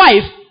Lot's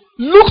wife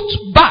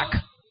looked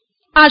back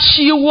as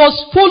she was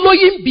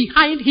following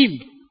behind him,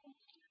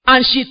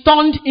 and she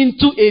turned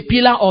into a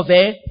pillar of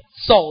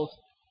salt.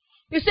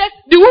 He said,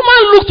 the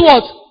woman looked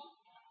what?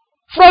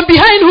 From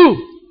behind who?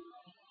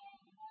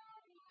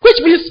 Which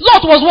means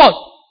Lot was what?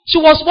 She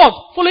was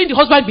what? Following the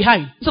husband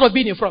behind instead of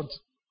being in front.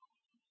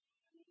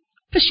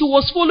 She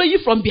was following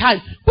from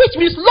behind. Which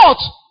means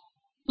Lot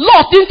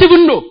didn't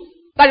even know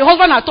that the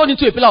husband had turned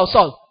into a pillar of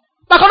salt.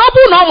 But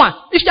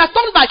if she had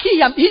turned back,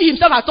 he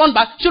himself had turned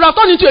back, she would have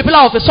turned into a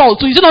pillar of salt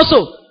too. Is it not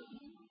so?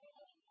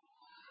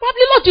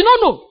 Probably Lot did not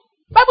know.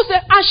 Bible says,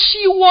 as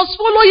she was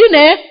following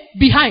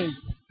behind.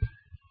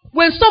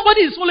 When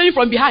somebody is following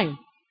from behind,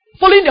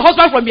 following the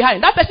husband from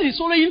behind, that person is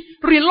following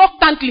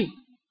reluctantly.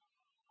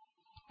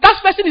 That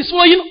person is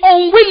following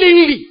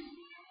unwillingly.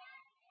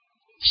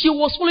 She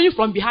was following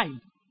from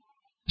behind.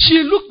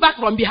 She looked back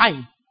from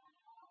behind.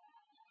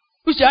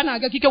 She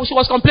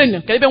was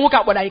complaining.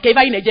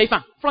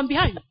 From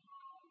behind.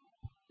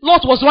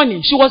 Lot was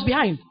running. She was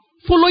behind.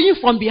 Following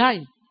from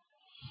behind.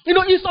 You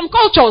know, in some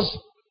cultures,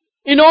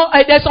 there's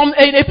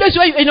a place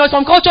where,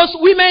 some cultures,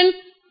 women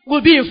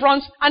will be in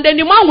front and then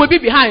the man will be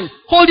behind,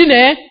 holding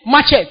a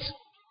machete.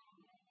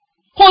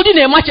 Holding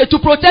a machete to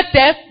protect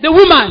the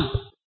woman.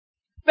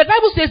 But the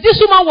Bible says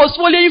this woman was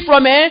following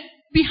from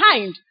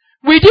behind.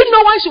 We didn't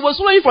know why she was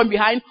following from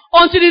behind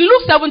until in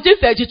Luke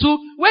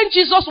 17:32, when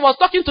Jesus was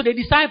talking to the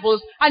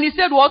disciples and he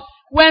said what?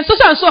 When so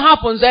and so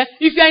happens,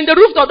 if you're in the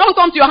rooftop, don't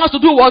come to your house to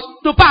do what?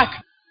 To park.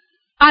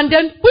 And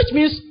then, which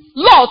means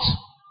Lot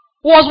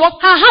was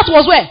what? Her heart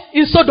was where?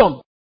 In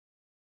Sodom.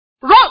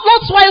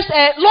 Lot's wife's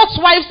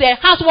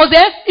heart was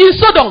in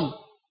Sodom.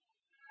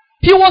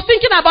 He was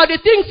thinking about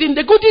the things in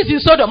the goodies in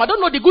Sodom. I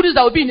don't know the goodies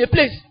that would be in a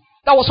place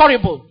that was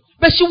horrible.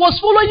 But she was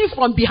following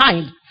from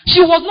behind.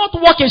 She was not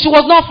walking. She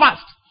was not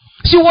fast.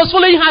 She was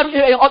following her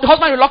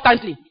husband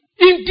reluctantly.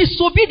 In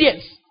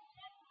disobedience.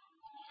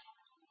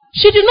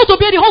 She did not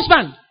obey the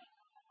husband.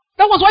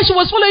 That was why she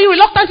was following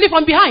reluctantly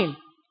from behind.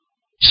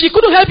 She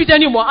couldn't help it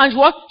anymore. And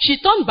what?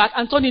 She turned back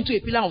and turned into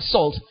a pillar of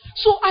salt.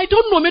 So I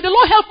don't know. May the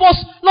Lord help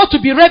us not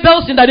to be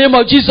rebels in the name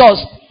of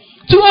Jesus.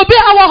 To obey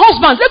our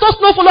husbands. Let us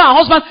not follow our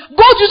husband.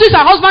 God uses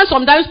our husband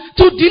sometimes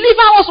to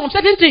deliver us from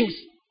certain things.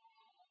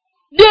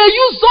 They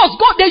used us.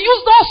 God, they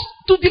used us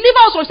to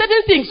deliver us from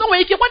certain things. So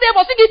when you keep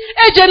thinking,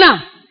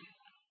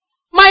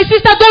 my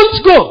sister, don't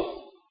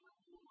go.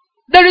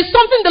 There is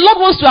something the Lord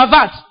wants to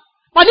avert.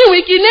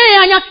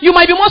 You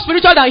might be more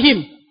spiritual than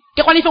him.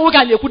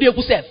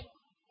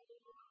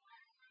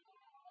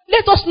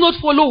 Let us not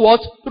follow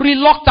what?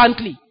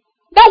 Reluctantly.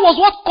 That was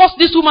what cost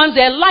this woman's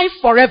life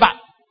forever.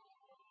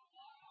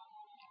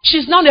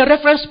 She's now a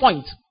reference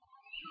point.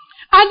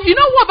 And you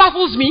know what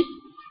baffles me?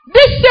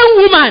 This same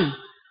woman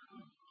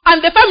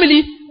and the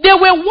family, they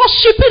were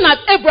worshipping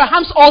at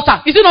Abraham's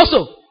altar. Is it not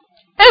so?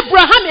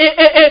 Abraham,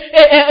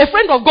 a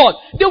friend of God,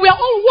 they were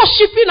all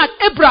worshipping at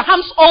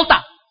Abraham's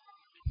altar.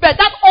 But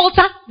that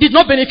altar did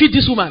not benefit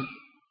this woman.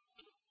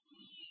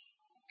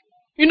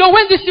 You know,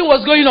 when this thing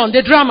was going on,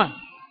 the drama,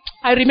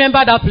 I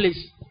remember that place.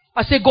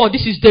 I said, God,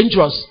 this is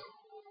dangerous.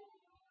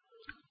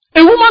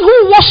 A woman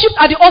who worshipped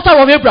at the altar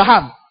of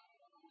Abraham,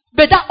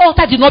 but that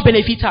altar did not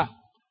benefit her.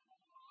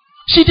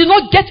 She did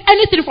not get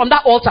anything from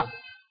that altar.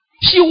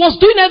 She was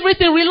doing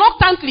everything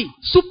reluctantly,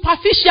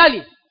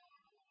 superficially.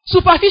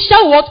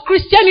 Superficial what?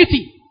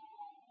 Christianity.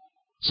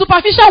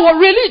 Superficial what?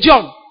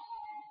 Religion.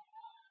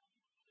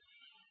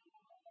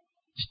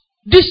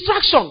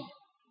 Distraction.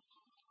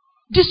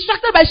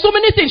 Distracted by so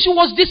many things. She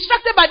was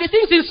distracted by the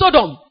things in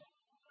Sodom.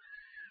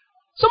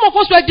 Some of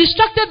us were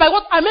distracted by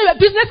what?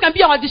 Business can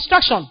be our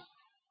distraction.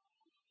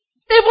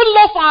 Even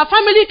love for our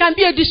family can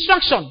be a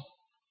distraction.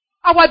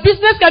 Our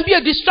business can be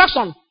a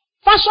distraction.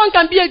 Fashion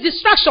can be a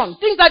distraction.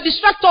 Things that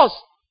distract us.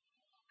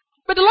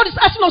 But the Lord is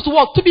asking us to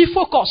what? To be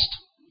focused.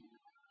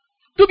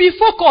 To be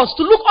focused.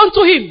 To look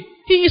unto Him.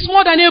 He is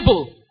more than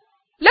able.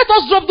 Let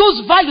us drop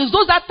those values,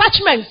 those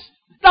attachments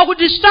that would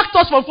distract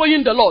us from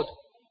following the Lord.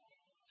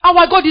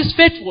 Our God is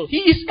faithful.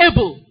 He is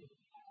able.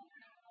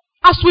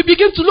 As we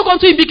begin to look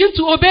unto Him, begin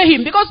to obey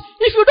Him. Because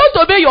if you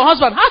don't obey your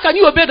husband, how can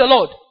you obey the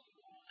Lord?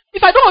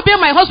 If I don't obey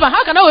my husband,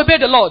 how can I obey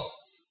the Lord?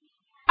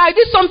 I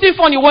did something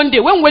funny one day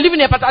when we were living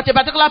at a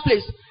particular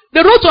place. The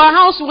road to our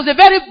house was a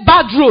very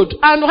bad road.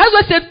 And my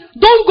husband said,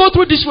 don't go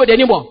through this road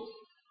anymore.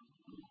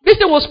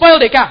 This thing will spoil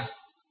the car.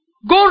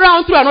 Go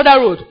round through another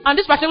road. And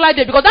this particular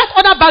day, because that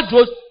other bad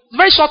road is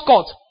very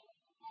shortcut.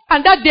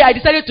 And that day I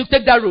decided to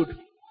take that road.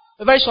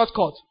 A very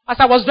shortcut. As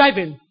I was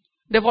driving,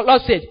 the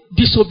Lord said,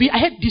 I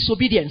had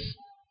disobedience.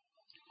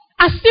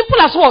 As simple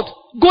as what?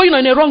 Going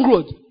on a wrong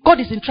road. God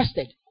is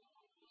interested.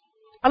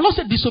 And Lord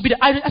said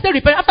disobedience. I said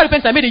repent. After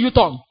repentance, I made a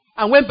U-turn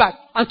and went back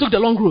and took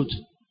the long road.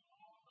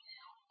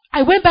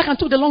 I went back and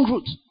took the long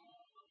route.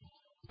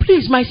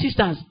 Please, my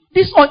sisters,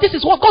 this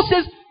is what God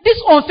says. This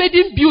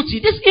unfading beauty,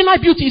 this inner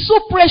beauty is so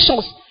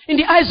precious in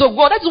the eyes of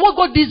God. That is what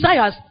God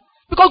desires.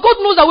 Because God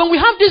knows that when we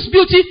have this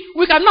beauty,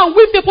 we can now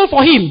win people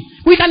for Him.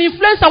 We can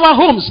influence our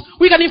homes.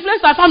 We can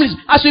influence our families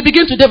as we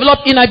begin to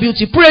develop inner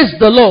beauty. Praise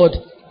the Lord.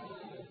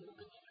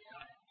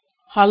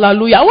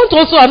 Hallelujah. I want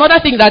also another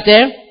thing that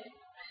the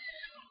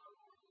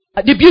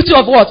beauty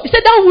of what? He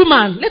said that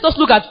woman. Let us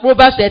look at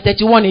Proverbs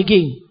 31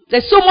 again.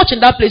 There's so much in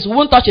that place. We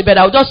won't touch it,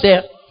 but I'll just say.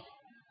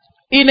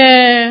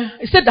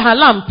 It said her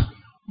lamp.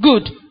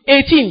 Good.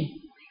 18.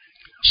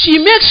 She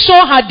makes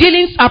sure her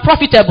dealings are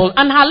profitable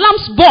and her lamp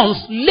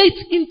burns late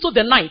into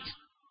the night.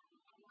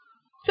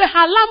 So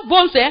her lamp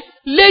burns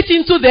late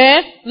into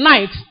the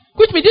night.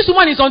 Which means this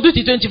woman is on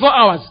duty 24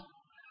 hours.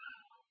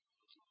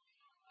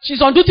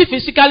 She's on duty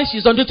physically.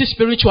 She's on duty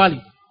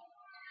spiritually.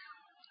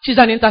 She's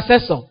an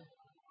intercessor.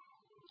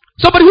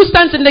 Somebody who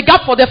stands in the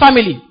gap for the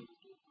family.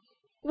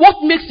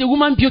 What makes a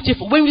woman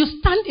beautiful? When you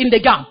stand in the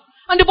gap.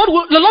 And the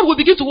Lord will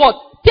begin to what?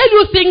 Tell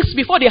you things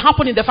before they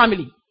happen in the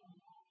family.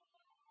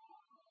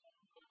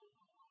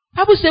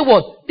 Bible say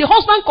what? The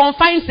husband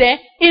confides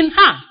in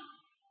her.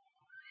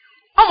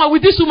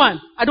 With this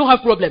woman, I don't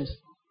have problems.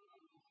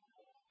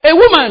 A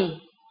woman,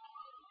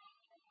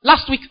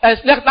 last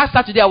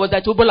Saturday I was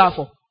at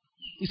Obolafo.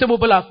 You say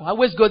Obolafo, I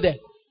always go there.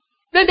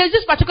 Then there's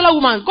this particular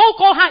woman. Go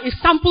call her a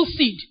sample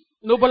seed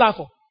in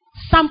Obolafo.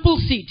 Sample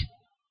seed.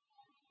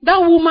 That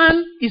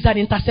woman is an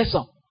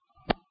intercessor.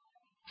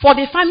 For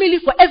the family,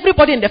 for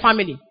everybody in the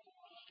family.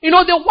 You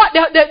know,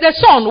 the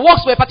son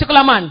works for a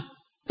particular man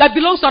that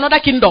belongs to another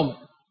kingdom.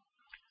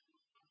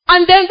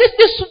 And then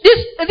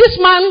this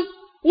man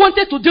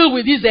wanted to deal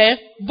with his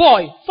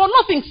boy for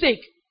nothing's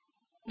sake.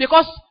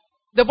 Because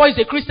the boy is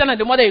a Christian and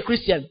the mother is a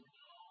Christian.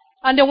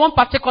 And then one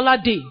particular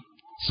day,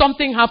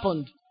 something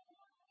happened.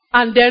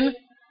 And then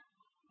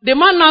the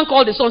man now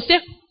called the son,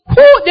 said,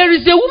 there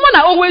is a woman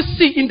I always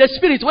see in the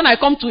spirit when I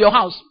come to your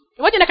house.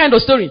 What is that kind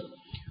of story?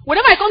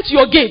 Whenever I come to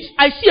your gate,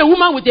 I see a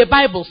woman with a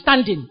Bible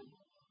standing.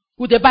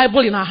 With a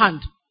Bible in her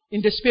hand.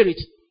 In the spirit.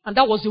 And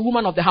that was the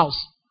woman of the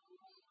house.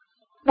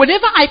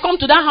 Whenever I come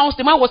to that house,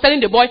 the man was telling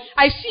the boy,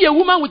 I see a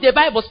woman with a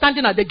Bible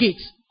standing at the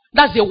gate.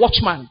 That's the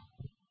watchman.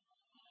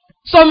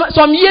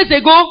 Some years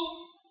ago,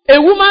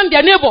 a woman,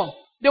 their neighbor,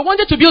 they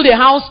wanted to build a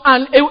house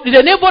and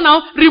the neighbor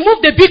now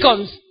removed the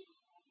beacons.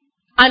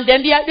 And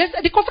then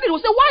the conflict will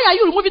say, why are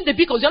you removing the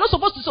beacons? You're not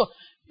supposed to. So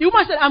the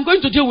woman said, I'm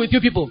going to deal with you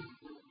people.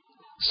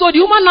 So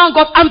the woman now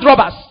got armed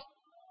robbers.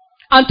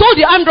 And told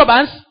the armed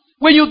robbers,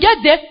 when you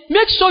get there,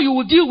 make sure you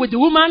will deal with the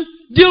woman,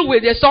 deal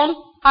with the son,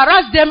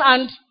 harass them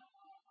and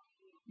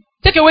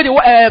take away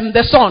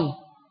the son.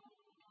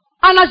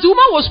 And as the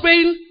woman was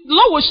praying, the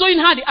Lord was showing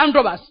her the armed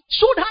robbers.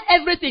 Showed her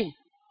everything.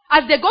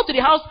 As they got to the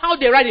house, how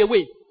they ran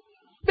away.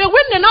 But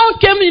when they now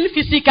came in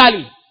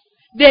physically,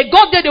 they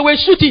got there, they were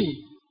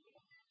shooting.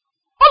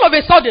 All of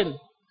a sudden,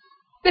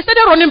 they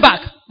started running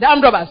back. The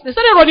armed robbers. They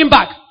started running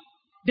back.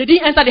 They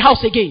didn't enter the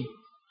house again.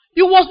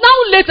 It was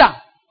now later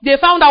they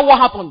found out what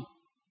happened.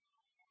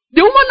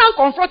 The woman now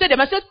confronted them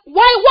and said,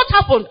 what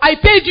happened? I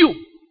paid you.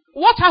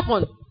 What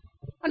happened?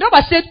 And the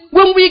robber said,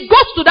 when we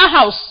got to that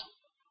house,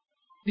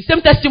 The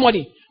same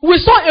testimony. We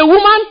saw a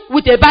woman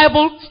with a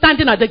Bible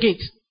standing at the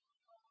gate.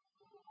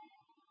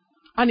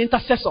 An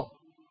intercessor.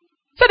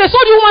 So they saw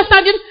the woman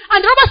standing,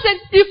 and the robber said,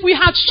 if we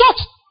had shot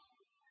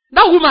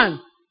that woman,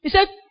 he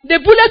said, the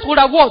bullet would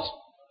have what?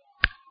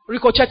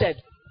 Ricocheted.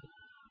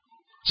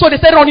 So they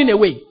started running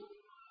away.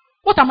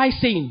 What am I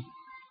saying?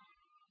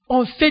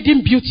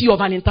 Unfading beauty of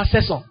an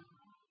intercessor.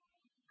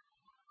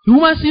 The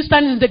woman still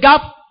standing in the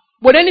gap.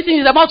 When anything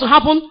is about to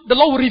happen, the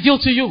Lord will reveal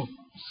to you.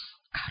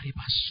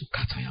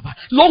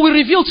 Lord will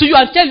reveal to you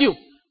and tell you,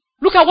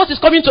 look at what is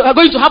going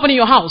to happen in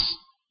your house.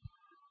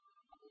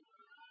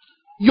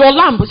 Your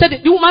lamp, said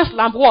the woman's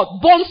lamp,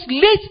 what? Burns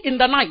late in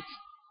the night.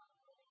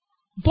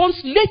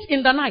 Burns late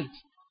in the night.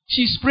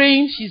 She's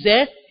praying, she's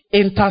there,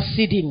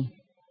 interceding.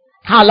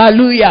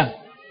 Hallelujah.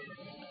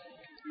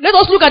 Let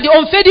us look at the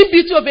unfading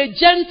beauty of a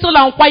gentle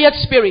and quiet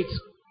spirit.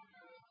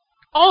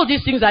 All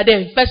these things are there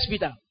in 1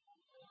 Peter.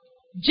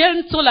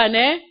 Gentle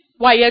and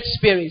quiet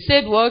spirit.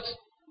 Said what?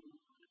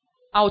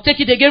 I'll take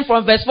it again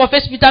from verse 4.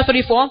 1 Peter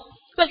 3:4.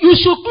 That you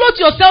should clothe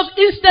yourself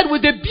instead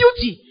with the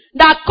beauty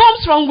that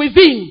comes from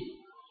within.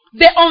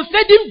 The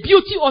unfading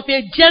beauty of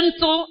a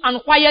gentle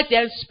and quiet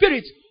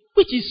spirit,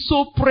 which is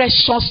so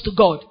precious to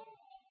God.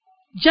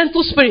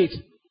 Gentle spirit.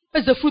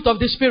 That's the fruit of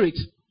the Spirit.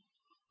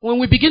 When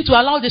we begin to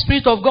allow the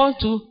Spirit of God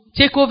to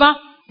take over,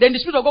 then the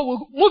Spirit of God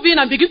will move in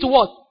and begin to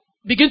what?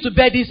 Begin to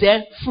bear this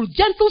fruit.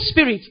 Gentle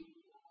spirit.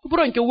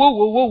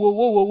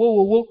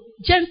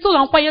 Gentle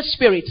and quiet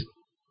spirit.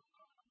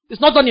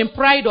 It's not done in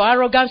pride or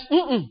arrogance.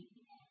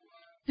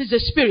 This is a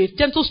spirit.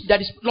 Gentle that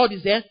the Lord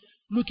is there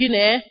looking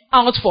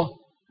out for.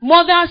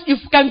 Mothers, if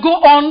we can go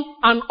on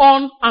and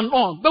on and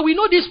on. But we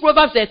know this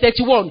Proverbs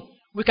 31.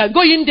 We can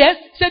go in there.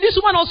 Say this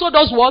woman also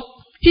does what?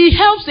 He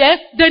helps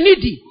the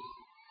needy.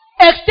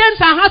 Extends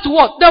her heart to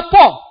what? The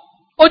poor.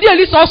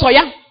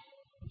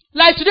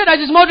 Like today that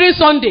is Mothering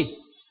Sunday.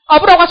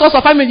 What's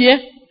our family?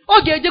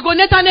 Okay, they go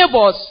net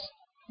neighbors.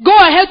 Go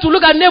ahead to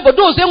look at neighbors.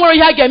 Those who are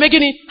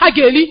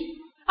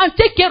and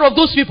take care of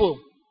those people.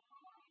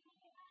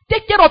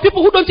 Take care of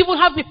people who don't even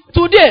have.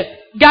 Today,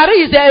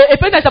 Gary is a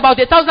penny that's about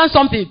 1,000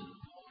 something.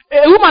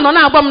 A woman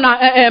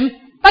on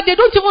but they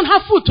don't even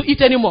have food to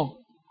eat anymore.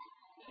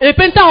 A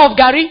penta of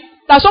Gary.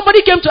 That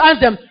somebody came to ask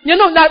them,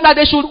 that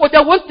they should,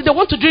 they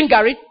want to drink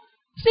Gary.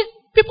 See,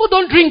 people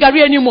don't drink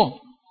Gary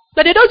anymore.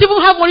 That they don't even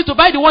have money to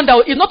buy the one that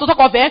is not to talk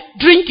of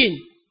drinking.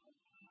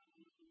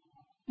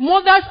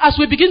 Mothers, as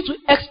we begin to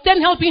extend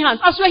helping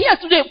hands, as we're here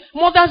today,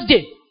 Mother's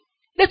Day,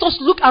 let us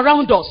look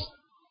around us.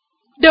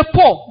 The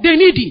poor, the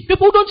needy,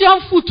 people who don't even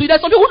have food to eat.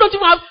 There's some people who don't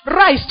even have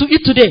rice to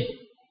eat today.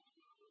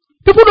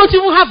 People don't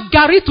even have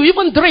Gary to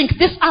even drink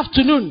this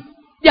afternoon.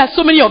 There are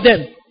so many of them.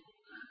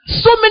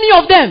 So many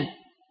of them.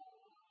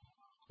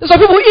 Some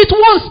people eat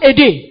once a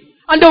day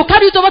and they'll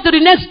carry it over to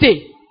the next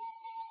day.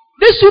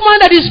 This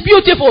woman that is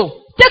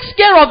beautiful takes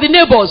care of the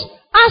neighbors.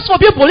 Ask for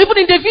people, even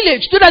in the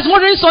village. Today is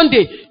Mothering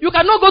Sunday. You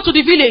cannot go to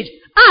the village.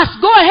 Ask,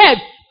 go ahead.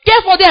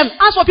 Care for them.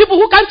 Ask for people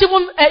who can't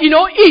even,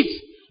 eat.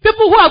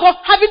 People who are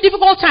having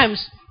difficult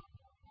times.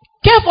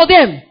 Care for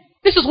them.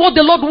 This is what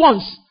the Lord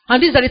wants.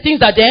 And these are the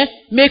things that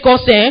make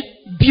us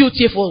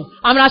beautiful.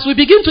 And as we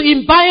begin to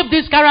imbibe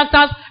these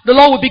characters, the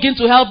Lord will begin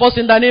to help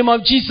us in the name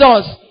of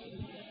Jesus.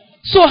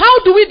 So how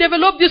do we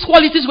develop these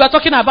qualities we are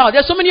talking about?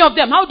 There's so many of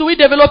them. How do we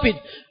develop it?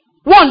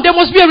 One, there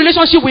must be a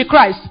relationship with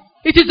Christ.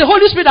 It is the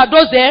Holy Spirit that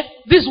does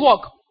this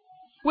work.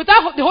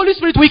 Without the Holy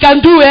Spirit, we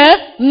can do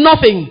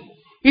nothing.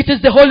 It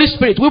is the Holy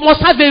Spirit. We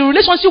must have a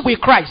relationship with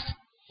Christ.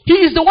 He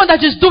is the one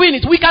that is doing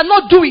it. We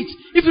cannot do it.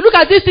 If you look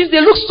at these things,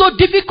 they look so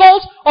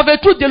difficult. Of a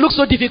truth, they look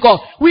so difficult.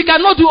 We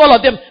cannot do all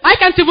of them. I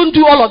can't even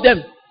do all of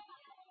them.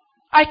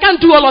 I can't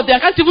do all of them.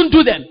 I can't even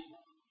do them.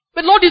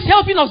 But Lord is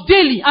helping us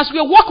daily as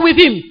we walk with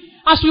Him.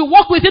 As we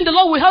walk with Him, the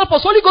Lord will help us.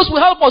 Holy Ghost will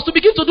help us to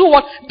begin to do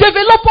what?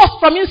 Develop us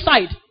from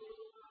inside.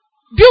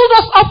 Build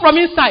us up from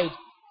inside.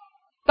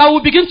 That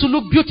will begin to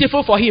look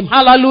beautiful for Him.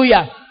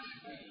 Hallelujah.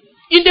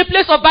 In the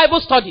place of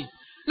Bible study,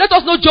 let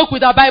us not joke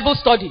with our Bible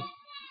study.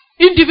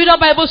 Individual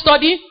Bible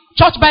study,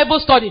 church Bible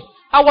study.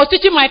 I was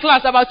teaching my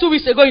class about 2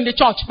 weeks ago in the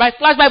church, my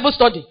class Bible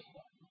study.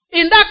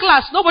 In that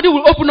class, nobody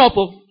will open up.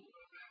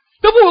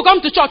 People will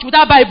come to church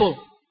without Bible.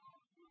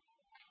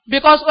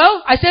 Because,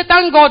 I say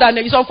thank God, and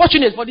it's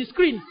unfortunate for the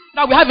screen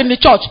that we have in the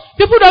church.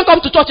 People don't come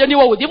to church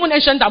anymore with even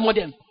ancient and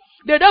modern.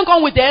 They don't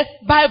come with their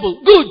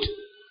Bible. Good.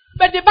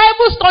 But the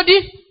Bible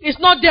study is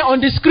not there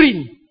on the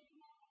screen.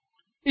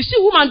 You see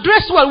woman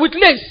dressed well with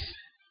lace.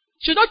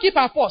 She'll not keep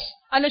her purse.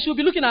 And then she'll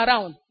be looking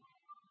around.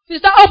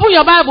 Sister, open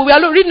your Bible. We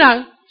are reading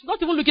now. She's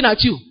not even looking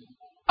at you.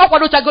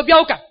 Bible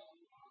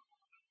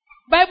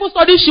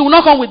study, she will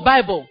not come with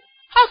Bible.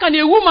 How can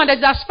a woman that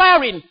is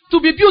aspiring to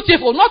be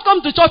beautiful not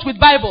come to church with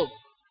Bible?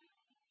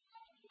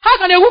 How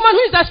can a woman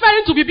who is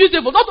aspiring to be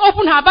beautiful not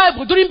open her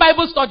Bible during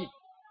Bible study?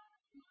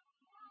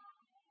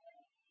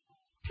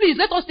 Please,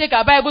 let us take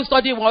our Bible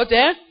study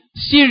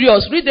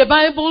serious. Read the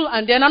Bible,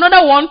 and then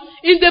another one,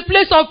 in the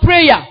place of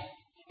prayer.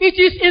 It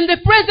is in the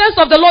presence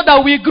of the Lord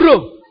that we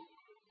grow.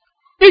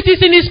 It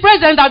is in His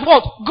presence that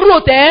what?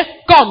 Growth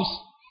comes.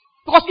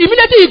 Because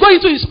immediately you go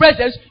into his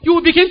presence, you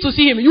will begin to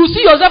see him. You will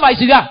see yourself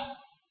as you are.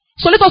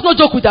 So let us not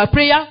joke with our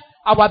prayer,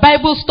 our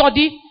Bible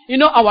study,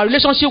 our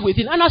relationship with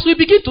him. And as we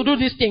begin to do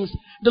these things,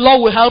 the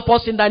Lord will help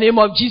us in the name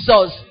of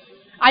Jesus.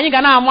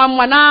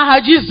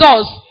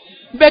 Jesus.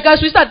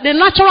 Because we said the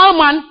natural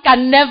man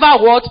can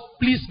never what?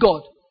 Please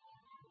God.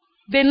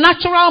 The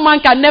natural man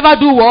can never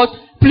do what?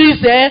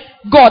 Please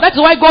God. That's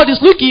why God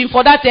is looking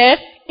for that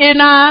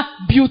inner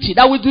beauty.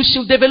 That we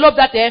should develop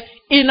that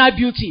inner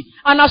beauty.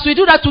 And as we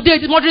do that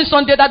today, this modern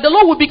Sunday, that the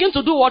Lord will begin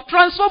to do what?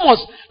 Transform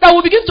us. That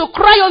we begin to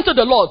cry unto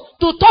the Lord.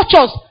 To touch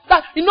us.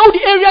 That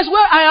the areas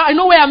where I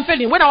know where I'm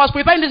failing. When I was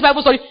preparing this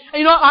Bible study,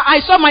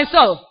 I saw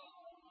myself.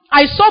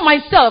 I saw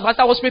myself as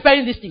I was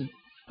preparing this thing.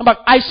 But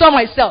I saw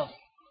myself.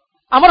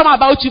 I'm not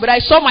about you, but I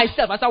saw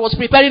myself as I was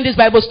preparing this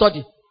Bible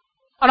study.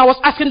 And I was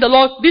asking the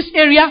Lord, this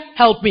area,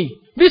 help me.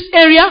 This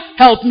area,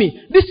 help me.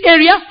 This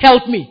area,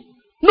 help me.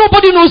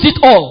 Nobody knows it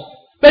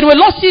all. But when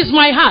the Lord sees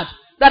my heart,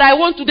 that I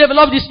want to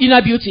develop this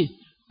inner beauty,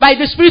 by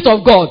the Spirit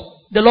of God,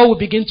 the Lord will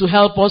begin to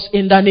help us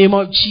in the name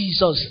of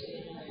Jesus.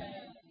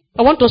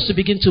 I want us to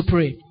begin to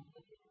pray.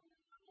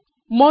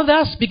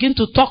 Mothers, begin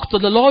to talk to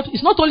the Lord.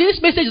 It's not only,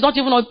 this message is not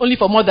even only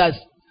for mothers.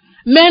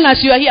 Men,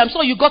 as you are here, I'm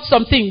sure you got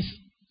some things.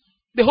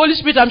 The Holy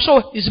Spirit, I'm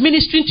sure, is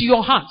ministering to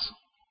your heart.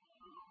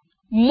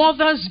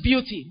 Mother's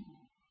beauty.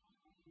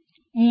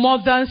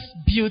 Mother's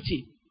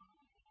beauty.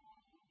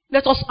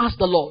 Let us ask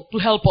the Lord to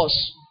help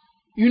us.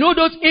 You know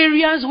those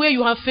areas where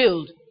you have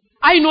failed.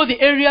 I know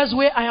the areas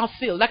where I have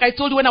failed. Like I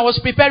told you when I was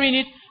preparing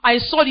it, I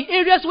saw the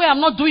areas where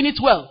I'm not doing it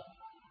well.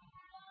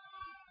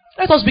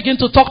 Let us begin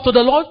to talk to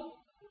the Lord.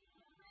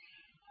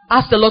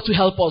 Ask the Lord to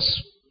help us.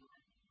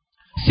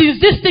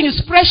 Since this thing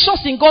is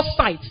precious in God's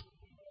sight,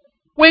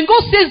 when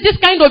God says this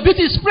kind of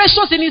beauty is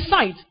precious in His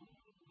sight,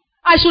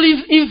 I should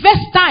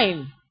invest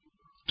time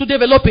to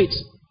develop it.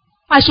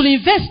 I should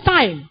invest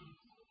time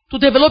to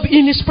develop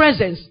in His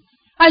presence.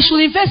 I should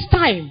invest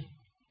time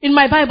in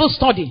my Bible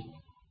study.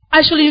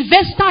 I should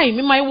invest time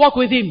in my walk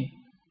with Him.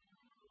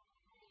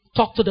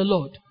 Talk to the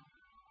Lord.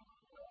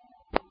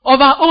 Of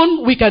our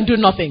own, we can do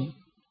nothing.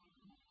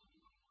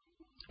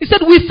 He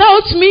said,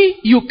 without me,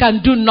 you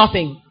can do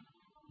nothing.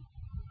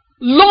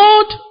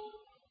 Lord,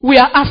 we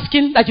are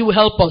asking that you will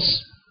help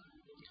us.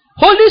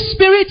 Holy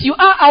Spirit, you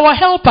are our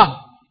helper.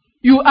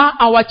 You are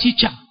our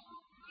teacher.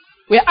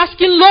 We are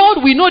asking,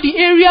 Lord, we know the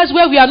areas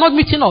where we are not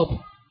meeting up.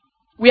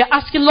 We are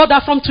asking, Lord,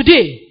 that from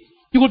today,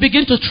 you will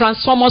begin to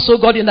transform us, oh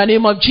God, in the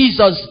name of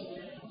Jesus.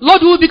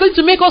 Lord, you will begin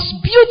to make us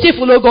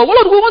beautiful, oh God.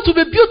 Lord, we want to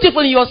be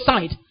beautiful in your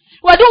sight.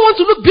 I don't want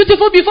to look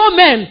beautiful before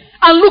men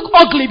and look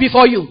ugly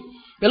before you.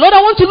 But Lord,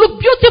 I want to look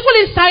beautiful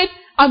inside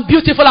and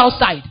beautiful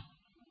outside.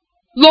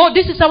 Lord,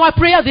 this is our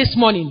prayer this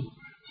morning.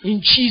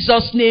 In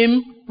Jesus'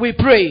 name we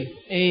pray.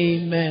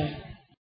 Amen.